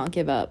we do not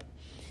give up."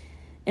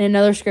 In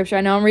another scripture,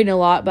 I know I'm reading a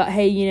lot, but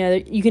hey,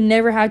 you can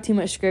never have too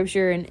much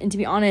scripture. And to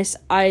be honest,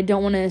 I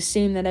don't want to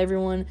assume that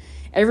everyone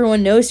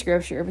knows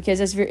scripture,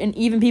 because and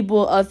even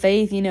people of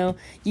faith, you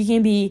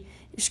can be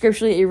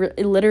scripturally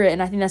illiterate.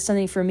 And I think that's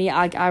something for me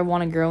I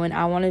want to grow in.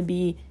 I want to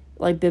be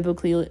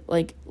biblically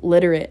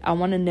literate. I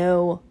want to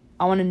know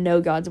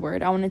God's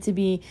word. I want it to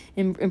be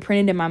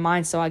imprinted in my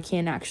mind so I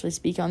can actually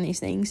speak on these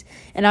things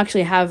and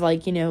actually have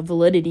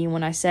validity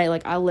when I say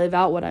I live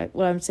out what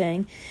I'm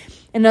saying.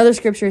 Another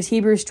scripture is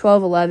Hebrews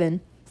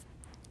 12:11.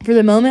 "For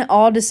the moment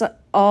all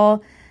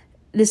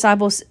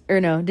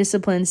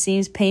discipline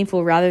seems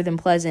painful rather than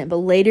pleasant, but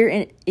later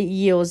it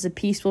yields the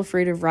peaceful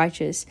fruit of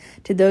righteousness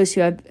to those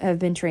who have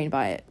been trained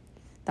by it.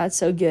 That's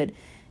so good.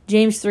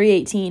 James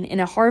 3:18,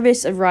 and a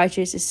harvest of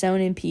righteousness is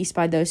sown in peace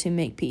by those who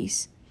make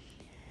peace.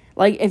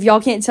 Like, if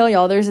y'all can't tell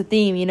y'all, there's a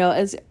theme,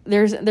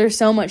 there's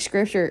so much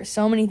scripture,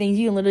 so many things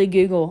you can literally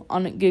Google,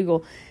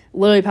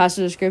 literally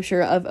passages of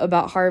scripture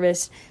about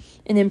harvest.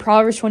 And then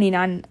Proverbs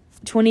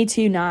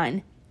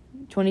 22:9.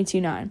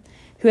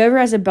 Whoever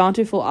has a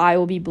bountiful eye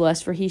will be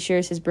blessed, for he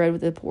shares his bread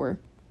with the poor.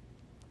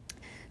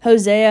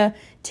 Hosea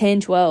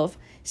 10:12.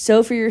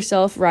 Sow for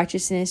yourself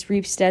righteousness,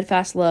 reap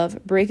steadfast love,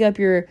 break up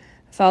your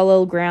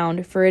fallow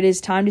ground, for it is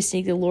time to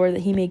seek the Lord,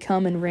 that he may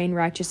come and rain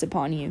righteous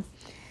upon you.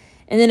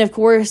 And then, of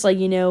course,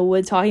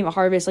 with talking about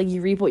harvest,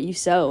 you reap what you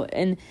sow.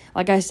 And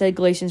like I said,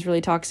 Galatians really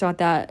talks about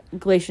that.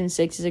 Galatians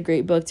 6 is a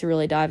great book to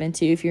really dive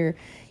into if you're,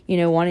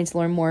 wanting to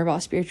learn more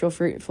about spiritual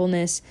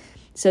fruitfulness.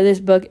 So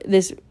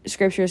this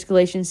scripture is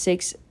Galatians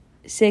 6,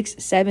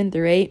 7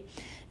 through 8.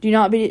 Do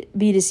not be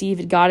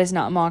deceived. God is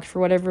not mocked, for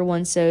whatever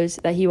one sows,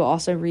 that he will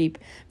also reap.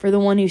 For the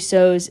one who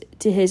sows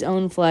to his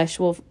own flesh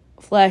will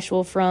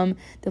from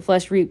the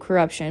flesh reap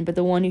corruption, but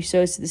the one who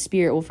sows to the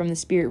Spirit will from the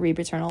Spirit reap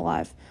eternal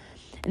life.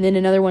 And then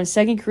another one,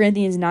 2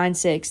 Corinthians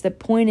 9:6. The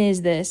point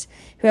is this: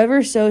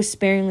 whoever sows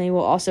sparingly will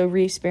also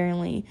reap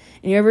sparingly,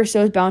 and whoever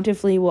sows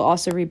bountifully will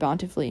also reap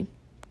bountifully.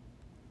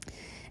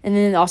 And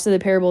then also the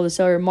parable of the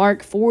sower,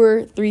 Mark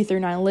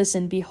 4:3-9.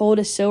 Listen, behold,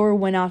 a sower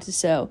went out to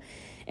sow.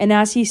 And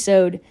as he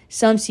sowed,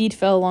 some seed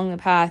fell along the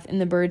path,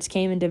 and the birds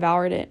came and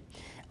devoured it.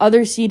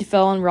 Other seed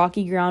fell on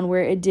rocky ground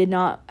where it did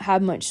not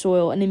have much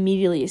soil, and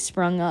immediately it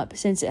sprung up,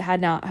 since it had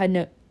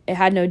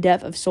no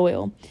depth of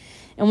soil.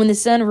 And when the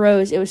sun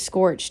rose, it was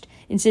scorched,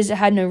 and since it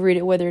had no root,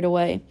 it withered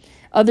away.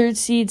 Other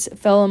seeds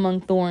fell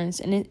among thorns,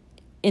 and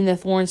the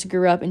thorns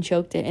grew up and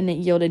choked it, and it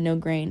yielded no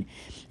grain.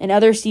 And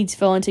other seeds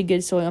fell into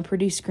good soil and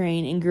produced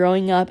grain, and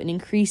growing up and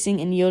increasing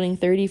and yielding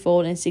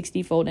 30-fold and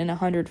 60-fold and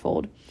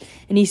 100-fold.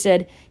 And he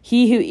said,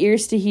 He who have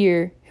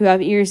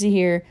ears to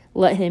hear,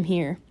 let him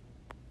hear.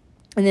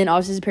 And then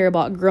obviously the parable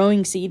about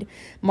growing seed,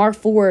 Mark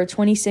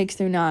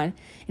 4:26-9.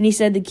 And he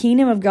said, the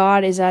kingdom of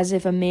God is as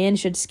if a man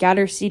should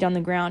scatter seed on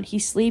the ground. He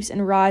sleeps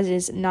and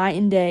rises night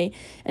and day,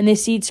 and the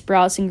seed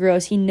sprouts and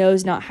grows, he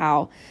knows not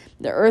how.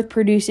 The earth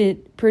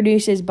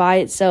produces by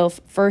itself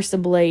first the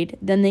blade,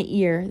 then the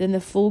ear, then the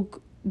full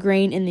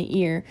grain in the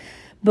ear.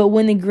 But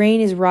when the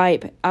grain is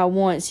ripe, at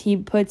once he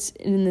puts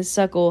it in the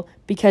sickle,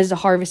 because the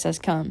harvest has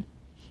come.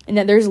 And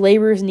that there's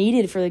laborers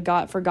needed for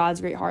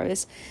God's great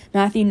harvest.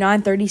 Matthew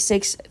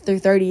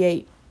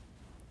 9:36-38.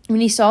 When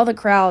he saw the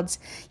crowds,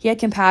 he had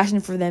compassion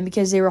for them,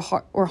 because they were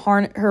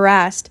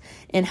harassed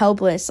and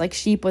helpless, like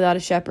sheep without a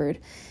shepherd.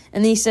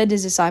 And then he said to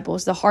his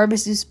disciples, the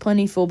harvest is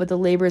plentiful, but the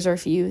laborers are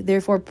few.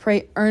 Therefore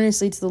pray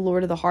earnestly to the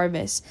Lord of the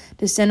harvest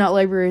to send out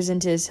laborers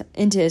into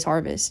his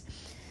harvest.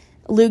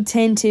 Luke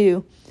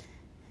 10:2.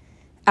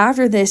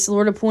 After this, the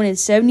Lord appointed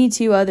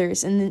 72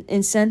 others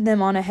and sent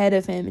them on ahead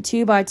of him,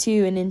 2 by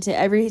 2, and into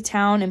every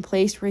town and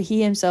place where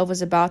he himself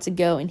was about to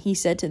go. And he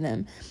said to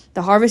them,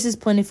 the harvest is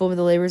plentiful, but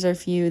the laborers are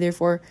few.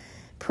 Therefore,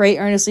 pray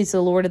earnestly to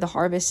the Lord of the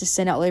harvest to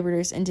send out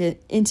laborers into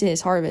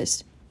his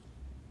harvest.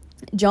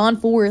 John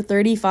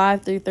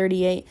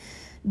 4:35-38.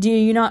 Do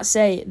you not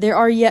say, there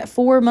are yet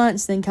 4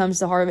 months, then comes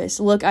the harvest?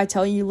 Look, I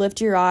tell you,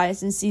 lift your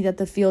eyes and see that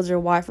the fields are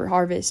white for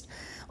harvest.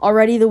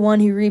 Already the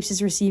one who reaps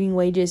is receiving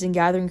wages and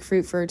gathering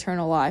fruit for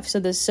eternal life. So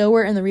the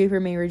sower and the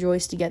reaper may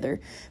rejoice together.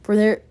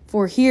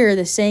 For here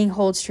the saying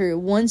holds true: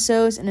 one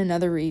sows and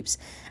another reaps.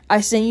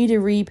 I sent you to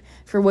reap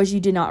for what you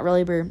did not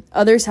labor.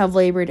 Others have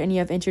labored, and you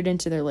have entered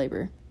into their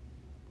labor.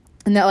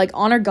 And that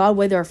honor God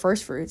with our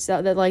first fruits.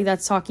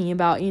 That's talking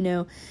about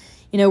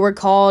we're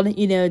called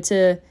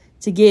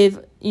to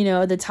give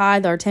the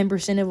tithe, our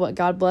 10% of what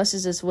God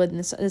blesses us with. And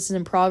this is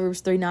in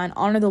Proverbs 3:9.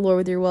 Honor the Lord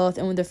with your wealth,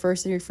 and with the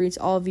first of your fruits,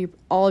 all of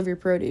your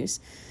produce.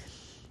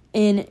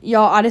 And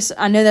y'all,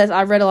 I know that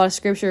I've read a lot of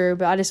scripture,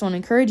 but I just want to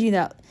encourage you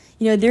that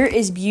there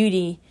is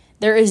beauty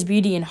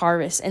in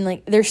harvest.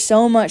 And there's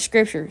so much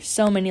scripture,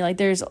 so many,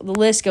 the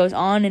list goes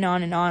on and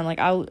on and on.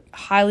 I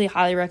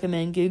highly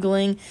recommend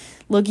Googling,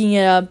 looking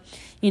it up,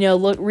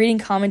 reading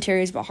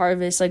commentaries about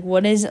harvest.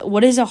 What is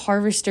a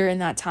harvester in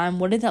that time?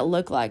 What did that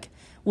look like?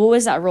 What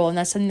was that role? And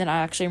that's something that I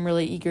actually am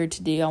really eager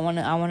to do. I want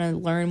to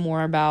learn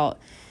more about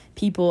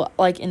people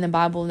in the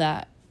Bible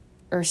that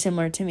are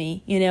similar to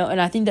me,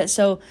 and I think that's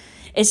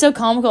it's so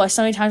comical.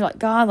 So many times,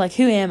 God,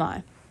 who am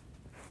I?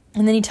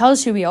 And then he tells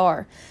us who we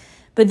are.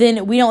 But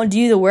then we don't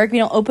do the work. We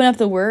don't open up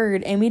the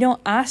word, and we don't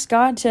ask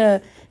God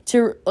to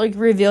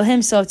reveal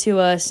himself to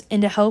us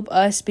and to help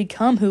us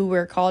become who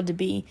we're called to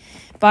be,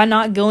 by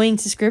not going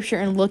to scripture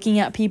and looking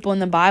at people in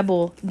the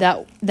Bible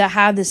that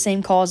have the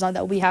same calls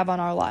that we have on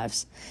our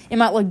lives. It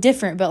might look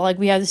different, but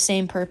we have the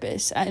same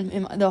purpose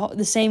and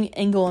the same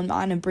angle in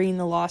mind of bringing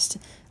the lost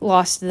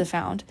to the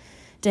found,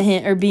 to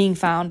him, or being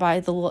found by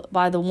the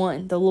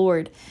one, the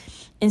Lord.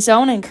 And so I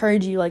want to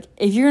encourage you,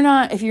 if you're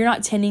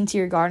not tending to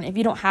your garden, if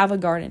you don't have a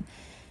garden,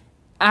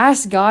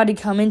 ask God to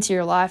come into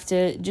your life,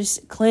 to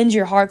just cleanse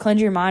your heart,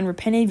 cleanse your mind,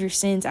 repent of your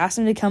sins, ask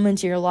him to come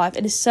into your life.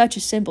 It is such a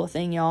simple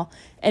thing, y'all.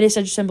 It is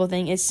such a simple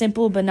thing. It's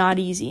simple but not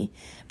easy.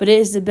 But it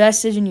is the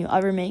best decision you'll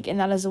ever make. And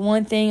that is the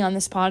one thing on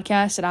this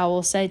podcast that I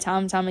will say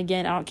time and time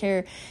again. I don't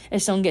care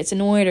if someone gets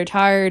annoyed or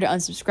tired, or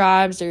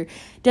unsubscribes, or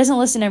doesn't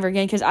listen ever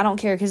again, because I don't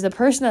care. Because the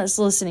person that's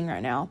listening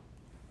right now,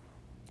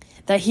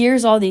 that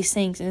hears all these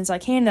things, and it's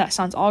like, hey, that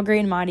sounds all great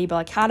and mighty, but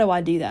like, how do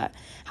I do that?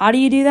 How do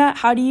you do that?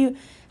 How do you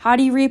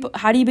reap?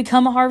 How do you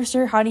become a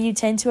harvester? How do you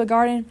tend to a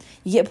garden?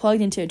 You get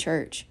plugged into a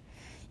church.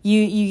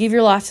 You give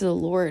your life to the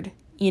Lord.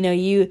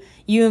 You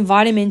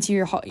invite him into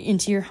your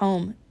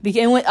home.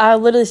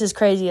 And this is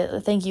crazy.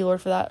 Thank you,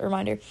 Lord, for that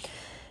reminder.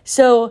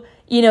 So,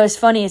 it's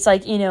funny. It's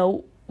like,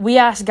 we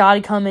ask God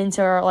to come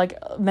into our, like,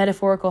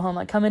 metaphorical home,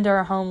 like, come into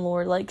our home,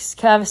 Lord, like,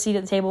 have a seat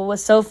at the table.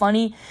 What's so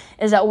funny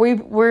is that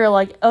we're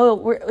like,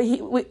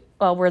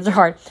 words are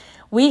hard.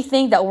 We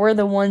think that we're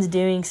the ones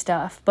doing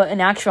stuff, but in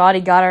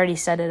actuality, God already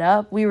set it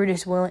up. We were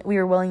just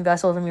willing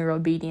vessels, and we were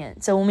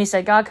obedient. So when we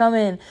said, God, come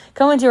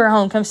into our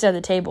home, come sit at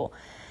the table.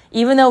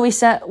 Even though we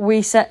set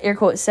air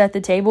quotes, set the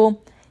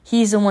table,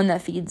 he's the one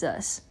that feeds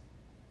us.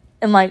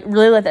 And like,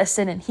 really let that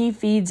sit in. He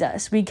feeds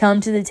us. We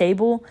come to the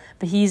table,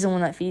 but he's the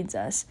one that feeds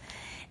us.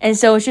 And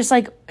so it's just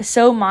like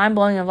so mind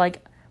blowing of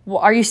like, well,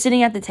 are you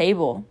sitting at the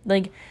table?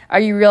 Like,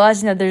 are you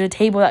realizing that there's a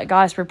table that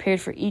God has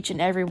prepared for each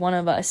and every one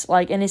of us?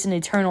 Like, and it's an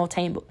eternal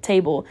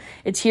table.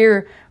 It's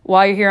here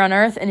while you're here on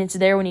earth, and it's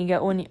there when you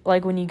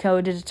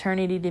go to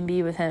eternity to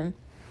be with him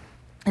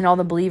and all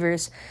the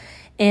believers.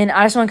 And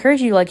I just want to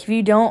encourage you, like, if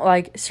you don't,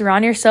 like,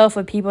 surround yourself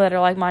with people that are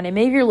like-minded.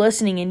 Maybe you're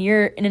listening and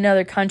you're in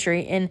another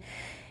country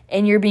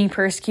and you're being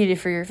persecuted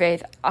for your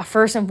faith.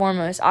 First and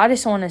foremost, I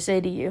just want to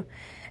say to you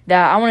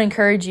that I want to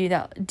encourage you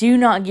that do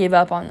not give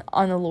up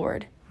on the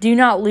Lord. Do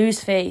not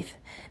lose faith.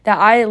 That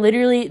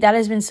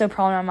has been so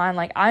prominent in my mind.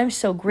 Like, I'm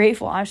so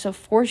grateful. I'm so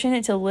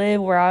fortunate to live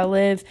where I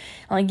live.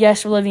 And like,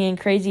 yes, we're living in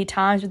crazy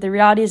times, but the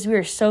reality is we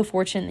are so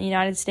fortunate in the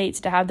United States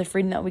to have the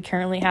freedom that we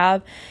currently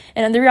have.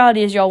 And the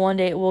reality is, y'all, one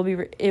day it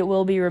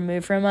will be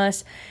removed from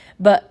us.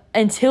 But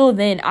until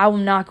then,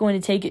 I'm not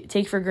going to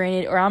take for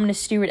granted, or I'm going to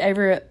steward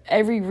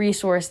every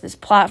resource, this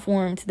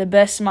platform, to the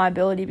best of my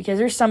ability, because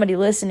there's somebody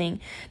listening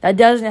that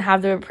doesn't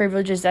have the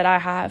privileges that I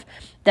have,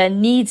 that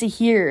needs to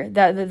hear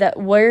that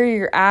where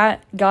you're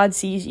at, God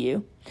sees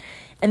you.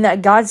 And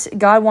that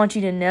God wants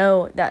you to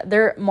know that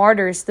they're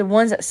martyrs, the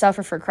ones that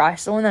suffer for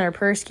Christ, the ones that are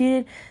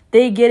persecuted,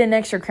 they get an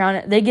extra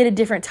crown. They get a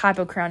different type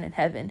of crown in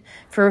heaven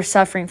for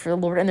suffering for the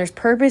Lord. And there's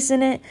purpose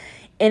in it.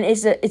 And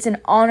it's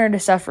an honor to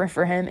suffer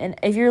for him. And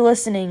if you're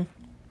listening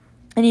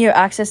and you have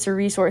access to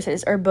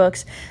resources or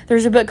books,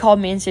 there's a book called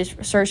Man's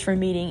Search for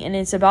Meaning. And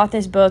it's about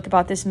this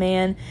this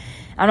man.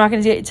 I'm not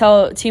going to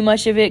tell too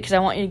much of it because I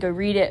want you to go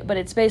read it. But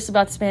it's basically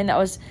about this man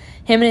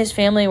him and his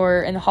family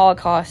were in the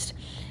Holocaust.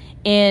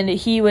 And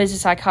he was a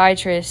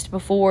psychiatrist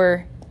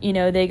before,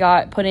 they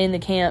got put in the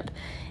camp.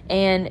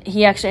 And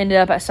he actually ended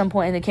up at some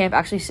point in the camp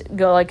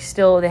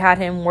they had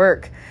him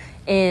work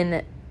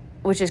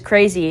which is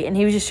crazy. And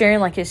he was just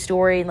sharing like his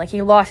story, and like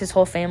he lost his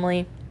whole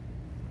family,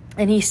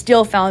 and he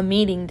still found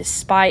meaning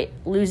despite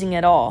losing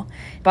it all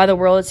by the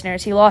world's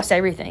snares. He lost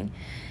everything,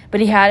 but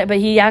he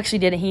actually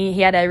didn't.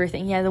 He had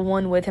everything. He had the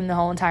one with him the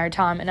whole entire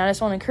time. And I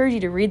just want to encourage you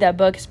to read that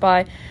book. It's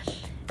by,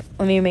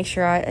 let me make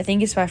sure, I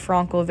think it's by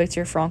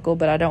Viktor Frankl,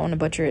 but I don't want to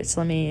butcher it,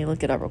 so let me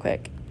look it up real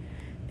quick.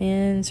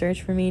 Man,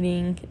 Search for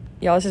Meaning.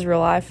 Y'all, this is real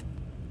life.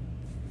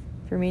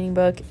 For Meaning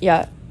book.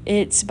 Yeah,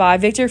 it's by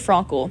Viktor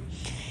Frankl.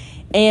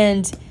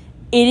 And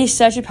it is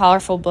such a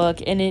powerful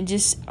book, and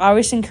I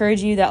always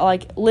encourage you that,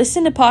 like,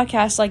 listen to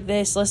podcasts like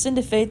this. Listen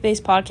to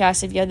faith-based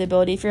podcasts if you have the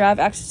ability. If you have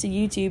access to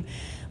YouTube,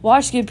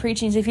 watch good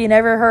preachings. If you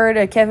never heard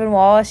of Kevin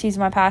Wallace, he's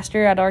my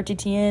pastor at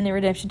RTTN and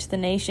Redemption to the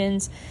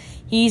Nations.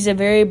 He's a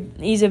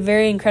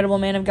very incredible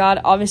man of God.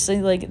 Obviously,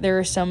 like, there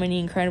are so many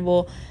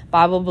incredible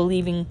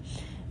Bible-believing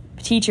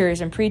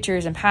teachers and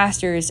preachers and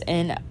pastors,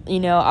 and,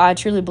 I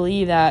truly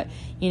believe that,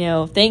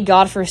 thank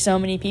God for so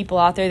many people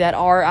out there that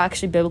are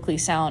actually biblically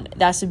sound.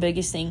 That's the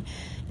biggest thing.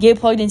 Get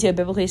plugged into a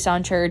biblically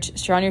sound church.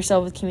 Surround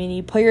yourself with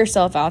community. Put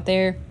yourself out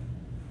there.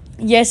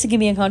 Yes, it can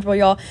be uncomfortable,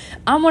 y'all.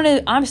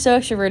 I'm so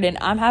extroverted.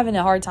 I'm having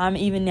a hard time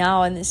even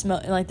now in this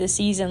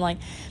season, like,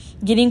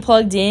 getting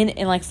plugged in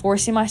and like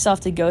forcing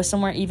myself to go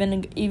somewhere,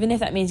 even if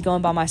that means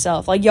going by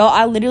myself. Like, y'all,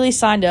 I literally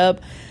signed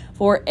up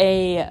for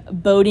a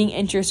boating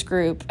interest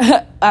group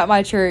at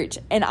my church,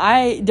 and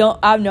I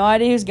have no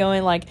idea who's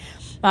going. Like,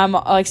 some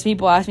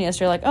people asked me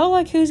yesterday, like, oh,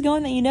 like, who's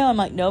going that you know? I'm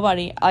like,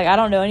 nobody. Like, I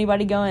don't know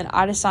anybody going.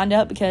 I just signed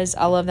up because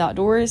I love the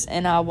outdoors,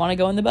 and I want to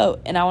go in the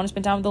boat, and I want to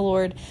spend time with the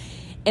Lord,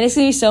 and it's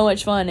going to be so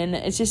much fun, and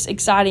it's just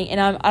exciting,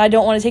 and I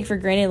don't want to take for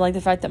granted, like,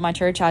 the fact that my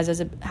church has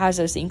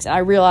those things, and I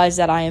realize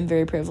that I am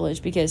very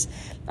privileged, because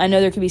I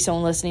know there could be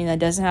someone listening that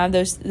doesn't have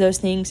those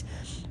things,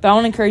 but I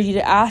want to encourage you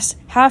to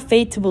have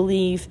faith to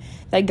believe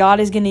that God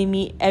is going to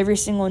meet every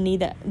single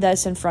need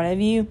that's in front of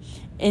you,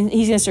 and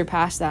he's going to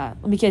surpass that,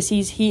 because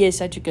he is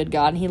such a good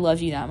God, and he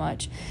loves you that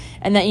much.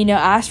 And that,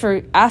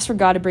 ask for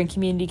God to bring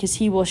community, because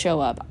he will show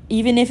up,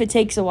 even if it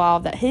takes a while.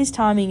 That his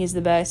timing is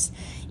the best,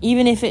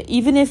 even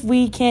if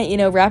we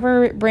can't wrap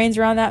our brains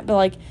around that. But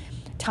like,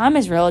 time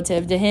is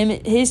relative to him.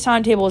 His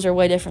timetables are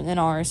way different than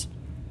ours,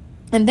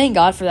 and thank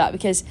God for that,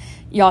 because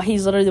y'all,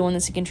 he's literally the one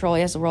that's in control.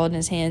 He has the world in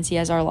his hands. He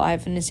has our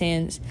life in his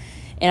hands.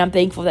 And I'm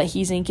thankful that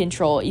he's in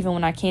control, even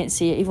when I can't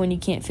see it, even when you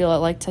can't feel it,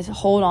 like, to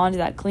hold on to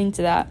that, cling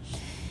to that.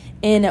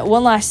 And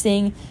one last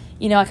thing,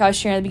 like I was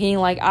sharing at the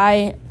beginning,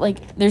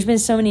 there's been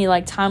so many,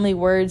 timely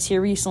words here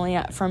recently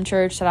from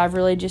church that I've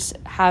really just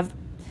have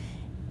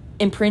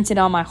imprinted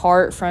on my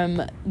heart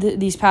from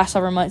these past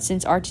several months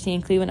since RTT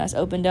in Cleveland has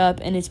opened up.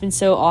 And it's been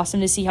so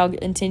awesome to see how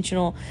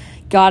intentional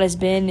God has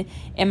been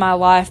in my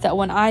life, that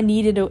when I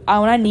needed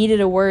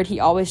a word, he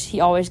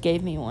always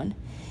gave me one.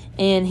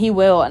 And he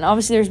will. And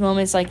obviously there's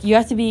moments you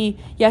have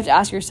to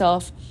ask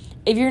yourself,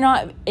 if you're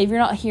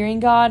not hearing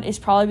God, it's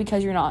probably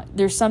because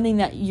there's something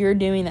that you're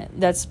doing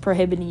that's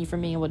prohibiting you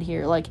from being able to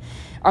hear.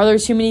 Are there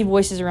too many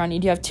voices around you?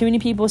 Do you have too many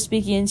people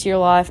speaking into your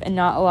life and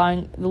not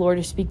allowing the Lord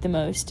to speak the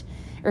most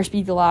or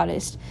speak the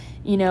loudest?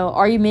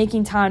 Are you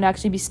making time to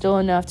actually be still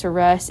enough to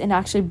rest and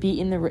actually be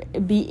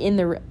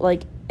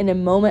in a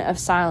moment of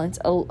silence,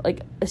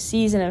 a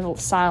season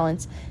of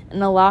silence,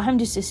 and allow him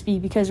just to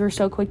speak, because we're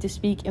so quick to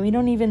speak and we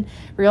don't even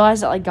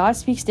realize that God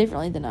speaks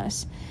differently than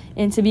us,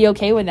 and to be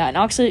okay with that,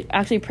 and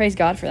actually praise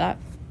God for that.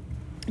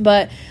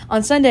 But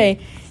on Sunday,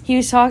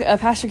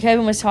 Pastor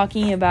Kevin was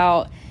talking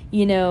about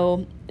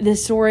the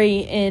story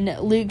in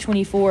Luke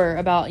 24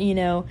 about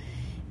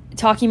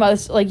talking about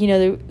this,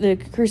 the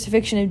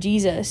crucifixion of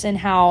Jesus, and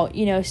how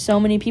so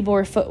many people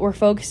were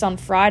focused on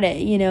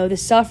Friday, the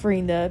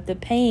suffering, the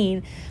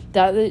pain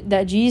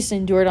that Jesus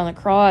endured on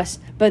the cross,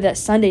 but that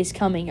Sunday's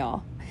coming,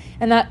 y'all.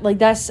 And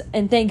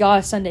and thank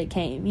God Sunday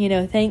came.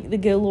 Thank the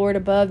good Lord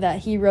above that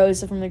he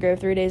rose from the grave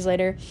 3 days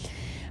later.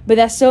 But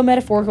that's so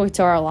metaphorical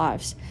to our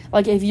lives.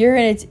 If you're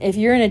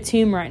in a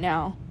tomb right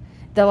now,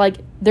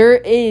 that there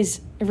is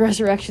a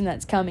resurrection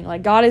that's coming.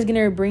 God is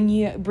gonna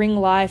bring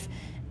life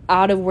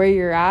out of where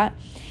you're at,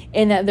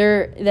 and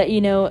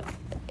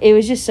it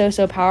was just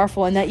so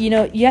powerful. And that you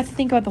have to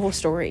think about the whole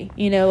story.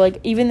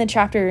 Even the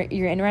chapter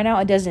you're in right now,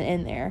 it doesn't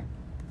end there.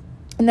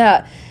 And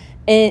that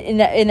in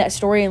that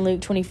story in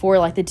Luke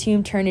 24, the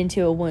tomb turned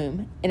into a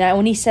womb. And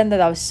when he said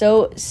that was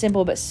so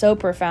simple but so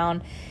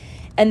profound.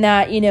 And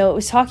that it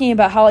was talking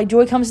about how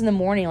joy comes in the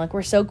morning.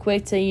 We're so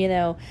quick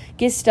to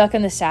get stuck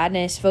in the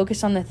sadness,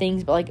 focus on the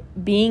things, but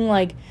being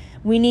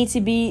we need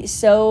to be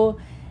so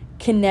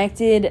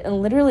connected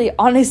and literally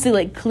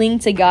honestly cling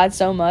to God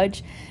so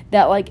much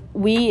that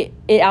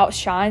it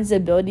outshines the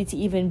ability to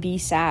even be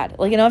sad.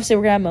 And obviously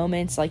we're gonna have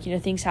moments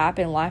things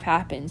happen, life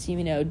happens,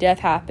 death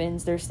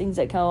happens, there's things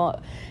that come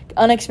up,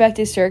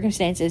 unexpected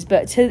circumstances,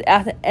 but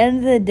at the end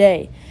of the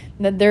day,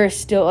 that there is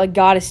still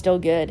God is still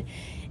good.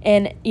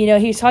 And he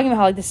was talking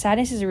about how the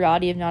sadness is a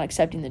reality of not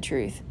accepting the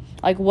truth.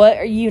 What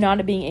are you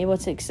not being able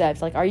to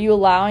accept? Are you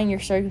allowing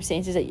your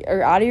circumstances that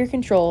are out of your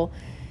control?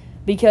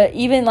 Because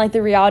even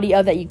the reality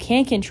of that you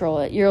can't control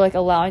it, you're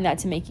allowing that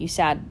to make you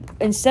sad.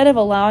 Instead of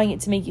allowing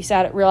it to make you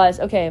sad, realize,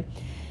 okay,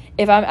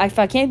 if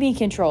I can't be in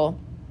control,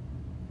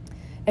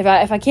 if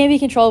I can't be in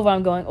control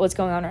of what's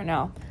going on right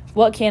now,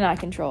 what can I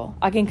control?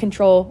 I can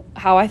control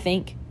how I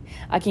think.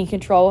 I can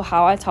control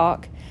how I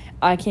talk.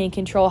 I can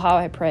control how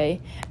I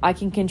pray. I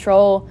can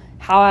control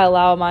how I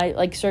allow my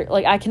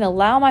I can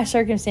allow my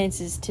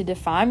circumstances to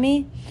define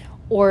me,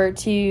 or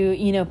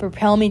to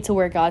propel me to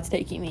where God's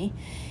taking me.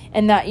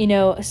 And that,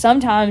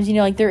 sometimes,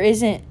 there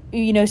isn't,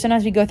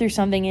 sometimes we go through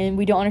something and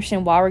we don't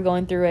understand why we're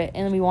going through it,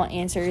 and we want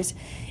answers.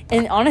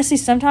 And honestly,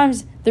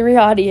 sometimes the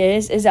reality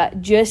is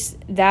that just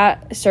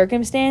that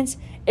circumstance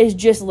is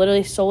just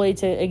literally solely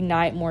to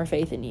ignite more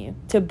faith in you,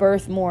 to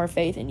birth more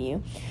faith in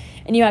you.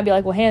 And you might be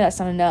like, well, Hannah, that's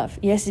not enough.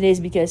 Yes, it is,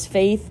 because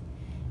faith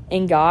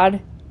in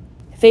God,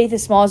 faith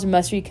as small as a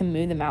mustard can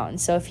move the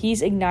mountains. So if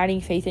he's igniting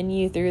faith in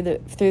you through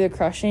the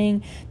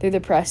crushing, through the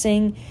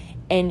pressing,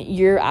 and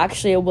you're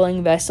actually a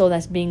willing vessel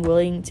that's being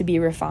willing to be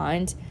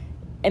refined,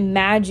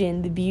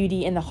 imagine the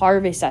beauty and the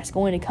harvest that's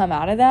going to come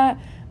out of that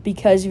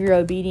because of your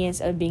obedience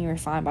of being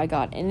refined by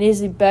God. And it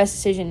is the best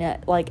decision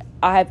that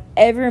I have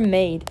ever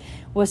made,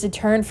 was to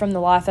turn from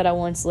the life that I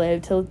once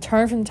lived, to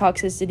turn from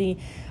toxicity,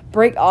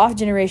 break off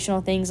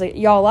generational things.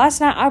 Y'all, last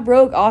night I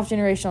broke off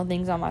generational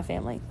things on my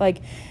family.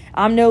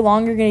 I'm no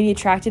longer going to be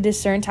attracted to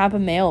certain type of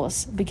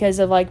males because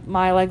of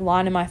my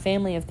line in my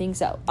family of things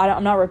that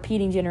I'm not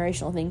repeating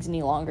generational things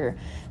any longer.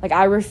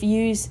 I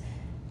refuse.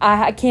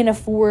 I can't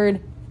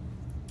afford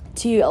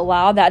to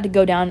allow that to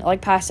go down,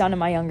 pass down to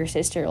my younger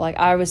sister.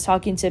 I was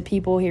talking to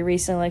people here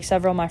recently,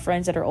 several of my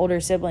friends that are older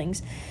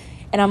siblings,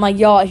 and I'm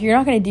y'all, if you're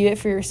not going to do it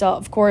for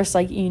yourself, of course,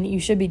 you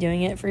should be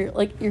doing it for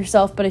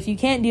yourself. But if you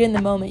can't do it in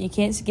the moment, you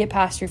can't get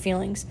past your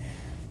feelings.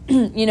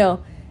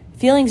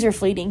 Feelings are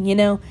fleeting.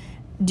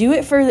 Do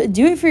it for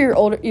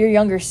your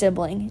younger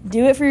sibling.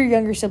 Do it for your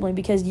younger sibling,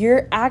 because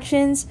your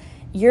actions,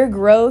 your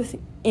growth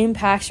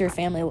impacts your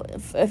family,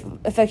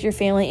 affect your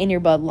family and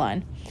your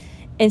bloodline.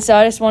 And so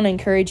I just want to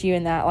encourage you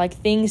in that. Like,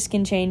 things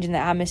can change in the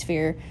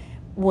atmosphere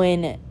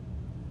when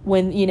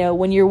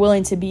you're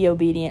willing to be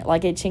obedient.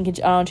 Like, it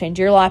can change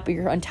your life, but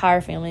your entire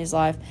family's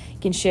life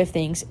can shift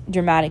things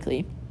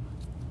dramatically.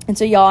 And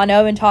so, y'all, I know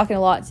I've been talking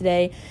a lot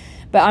today,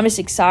 but I'm just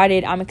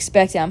excited. I'm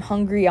expecting. I'm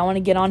hungry. I want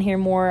to get on here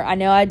more. I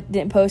know I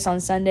didn't post on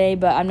Sunday,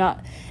 but I'm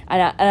not.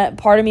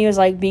 Part of me was,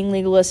 like, being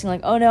legalistic,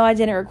 like, oh, no, I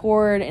didn't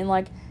record. And,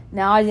 like,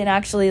 now I didn't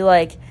actually,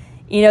 like,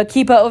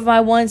 keep up with my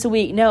once a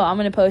week. No, I'm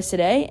going to post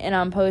today, and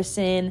I'm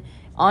posting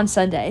on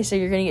Sunday. So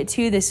you're going to get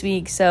 2 this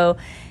week. So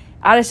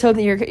I just hope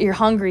that you're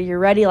hungry. You're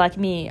ready like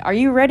me. Are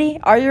you ready?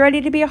 Are you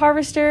ready to be a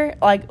harvester?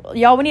 Like,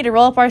 y'all, we need to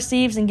roll up our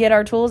sleeves and get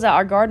our tools out,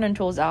 our gardening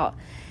tools out.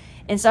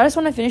 And so I just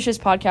want to finish this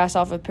podcast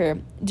off with prayer.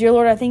 Dear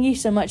Lord, I thank you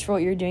so much for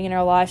what you're doing in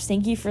our lives.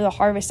 Thank you for the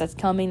harvest that's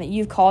coming, that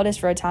you've called us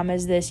for a time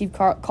as this. You've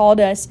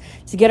called us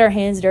to get our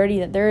hands dirty,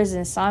 that there is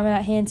an assignment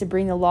at hand to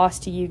bring the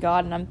lost to you,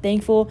 God. And I'm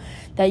thankful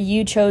that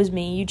you chose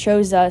me. You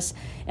chose us.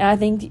 And I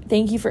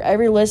thank you for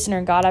every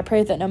listener, God. I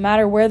pray that no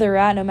matter where they're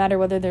at, no matter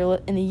whether they're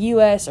in the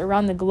U.S. or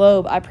around the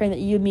globe, I pray that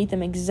you would meet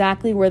them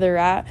exactly where they're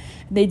at.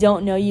 If they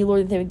don't know you,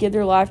 Lord, that they would give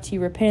their life to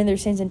you, repent of their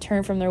sins, and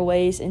turn from their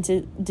ways, and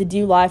to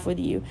do life with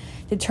you,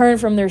 to turn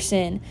from their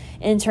sin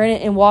and turn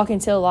it and walk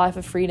into a life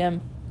of freedom.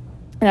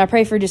 And I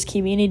pray for just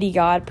community,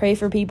 God. Pray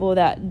for people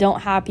that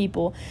don't have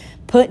people.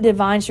 Put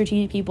divine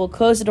strategic people.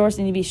 Close the doors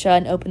that need to be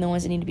shut and open the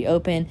ones that need to be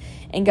open.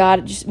 And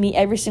God, just meet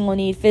every single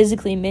need,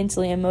 physically,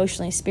 mentally,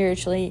 emotionally,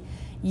 spiritually.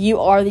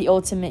 You are the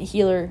ultimate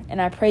healer. And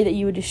I pray that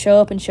you would just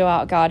show up and show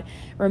out, God.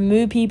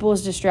 Remove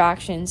people's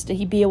distractions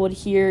to be able to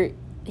hear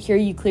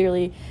you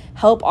clearly.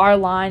 Help our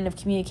line of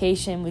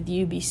communication with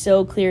you be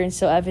so clear and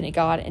so evident,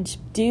 God. And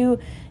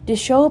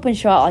just show up and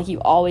show out like you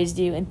always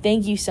do. And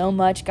thank you so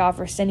much, God,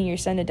 for sending your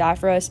son to die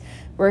for us.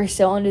 We're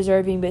so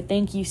undeserving, but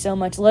thank you so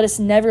much. Let us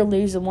never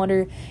lose the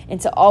wonder,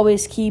 and to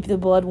always keep the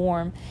blood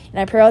warm.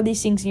 And I pray all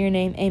these things in your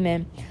name.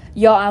 Amen.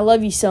 Y'all, I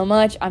love you so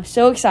much. I'm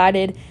so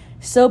excited,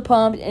 so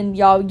pumped. And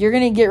y'all, you're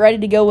going to get ready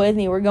to go with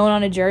me. We're going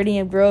on a journey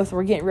of growth.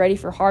 We're getting ready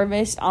for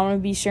harvest. I'm going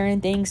to be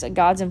sharing things that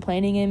God's been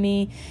planting in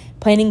me,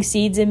 planting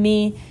seeds in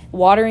me,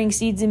 watering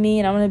seeds in me,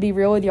 and I'm going to be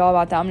real with y'all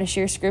about that. I'm going to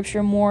share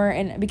scripture more,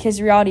 and because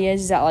the reality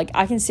is that, like,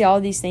 I can say all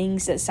these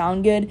things that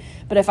sound good,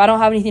 but if I don't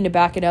have anything to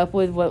back it up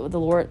with what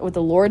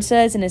the Lord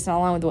says, and it's not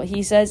aligned with what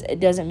he says, it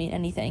doesn't mean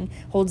anything,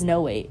 holds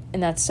no weight.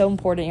 And that's so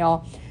important,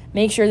 y'all.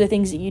 Make sure the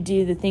things that you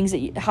do, the things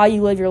that how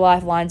you live your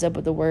life lines up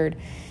with the word.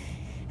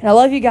 And I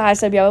love you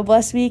guys. I hope you have a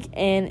blessed week,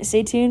 and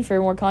stay tuned for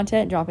more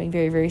content dropping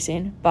very, very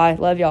soon. Bye.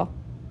 Love y'all.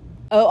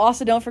 Oh,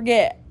 also, don't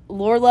forget,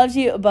 Lord loves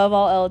you above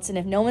all else. And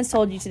if no one's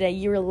told you today,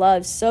 you are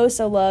loved, so,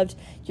 so loved.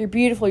 You're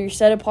beautiful, you're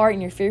set apart,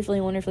 and you're fearfully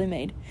and wonderfully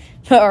made.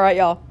 All right,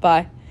 y'all.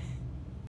 Bye.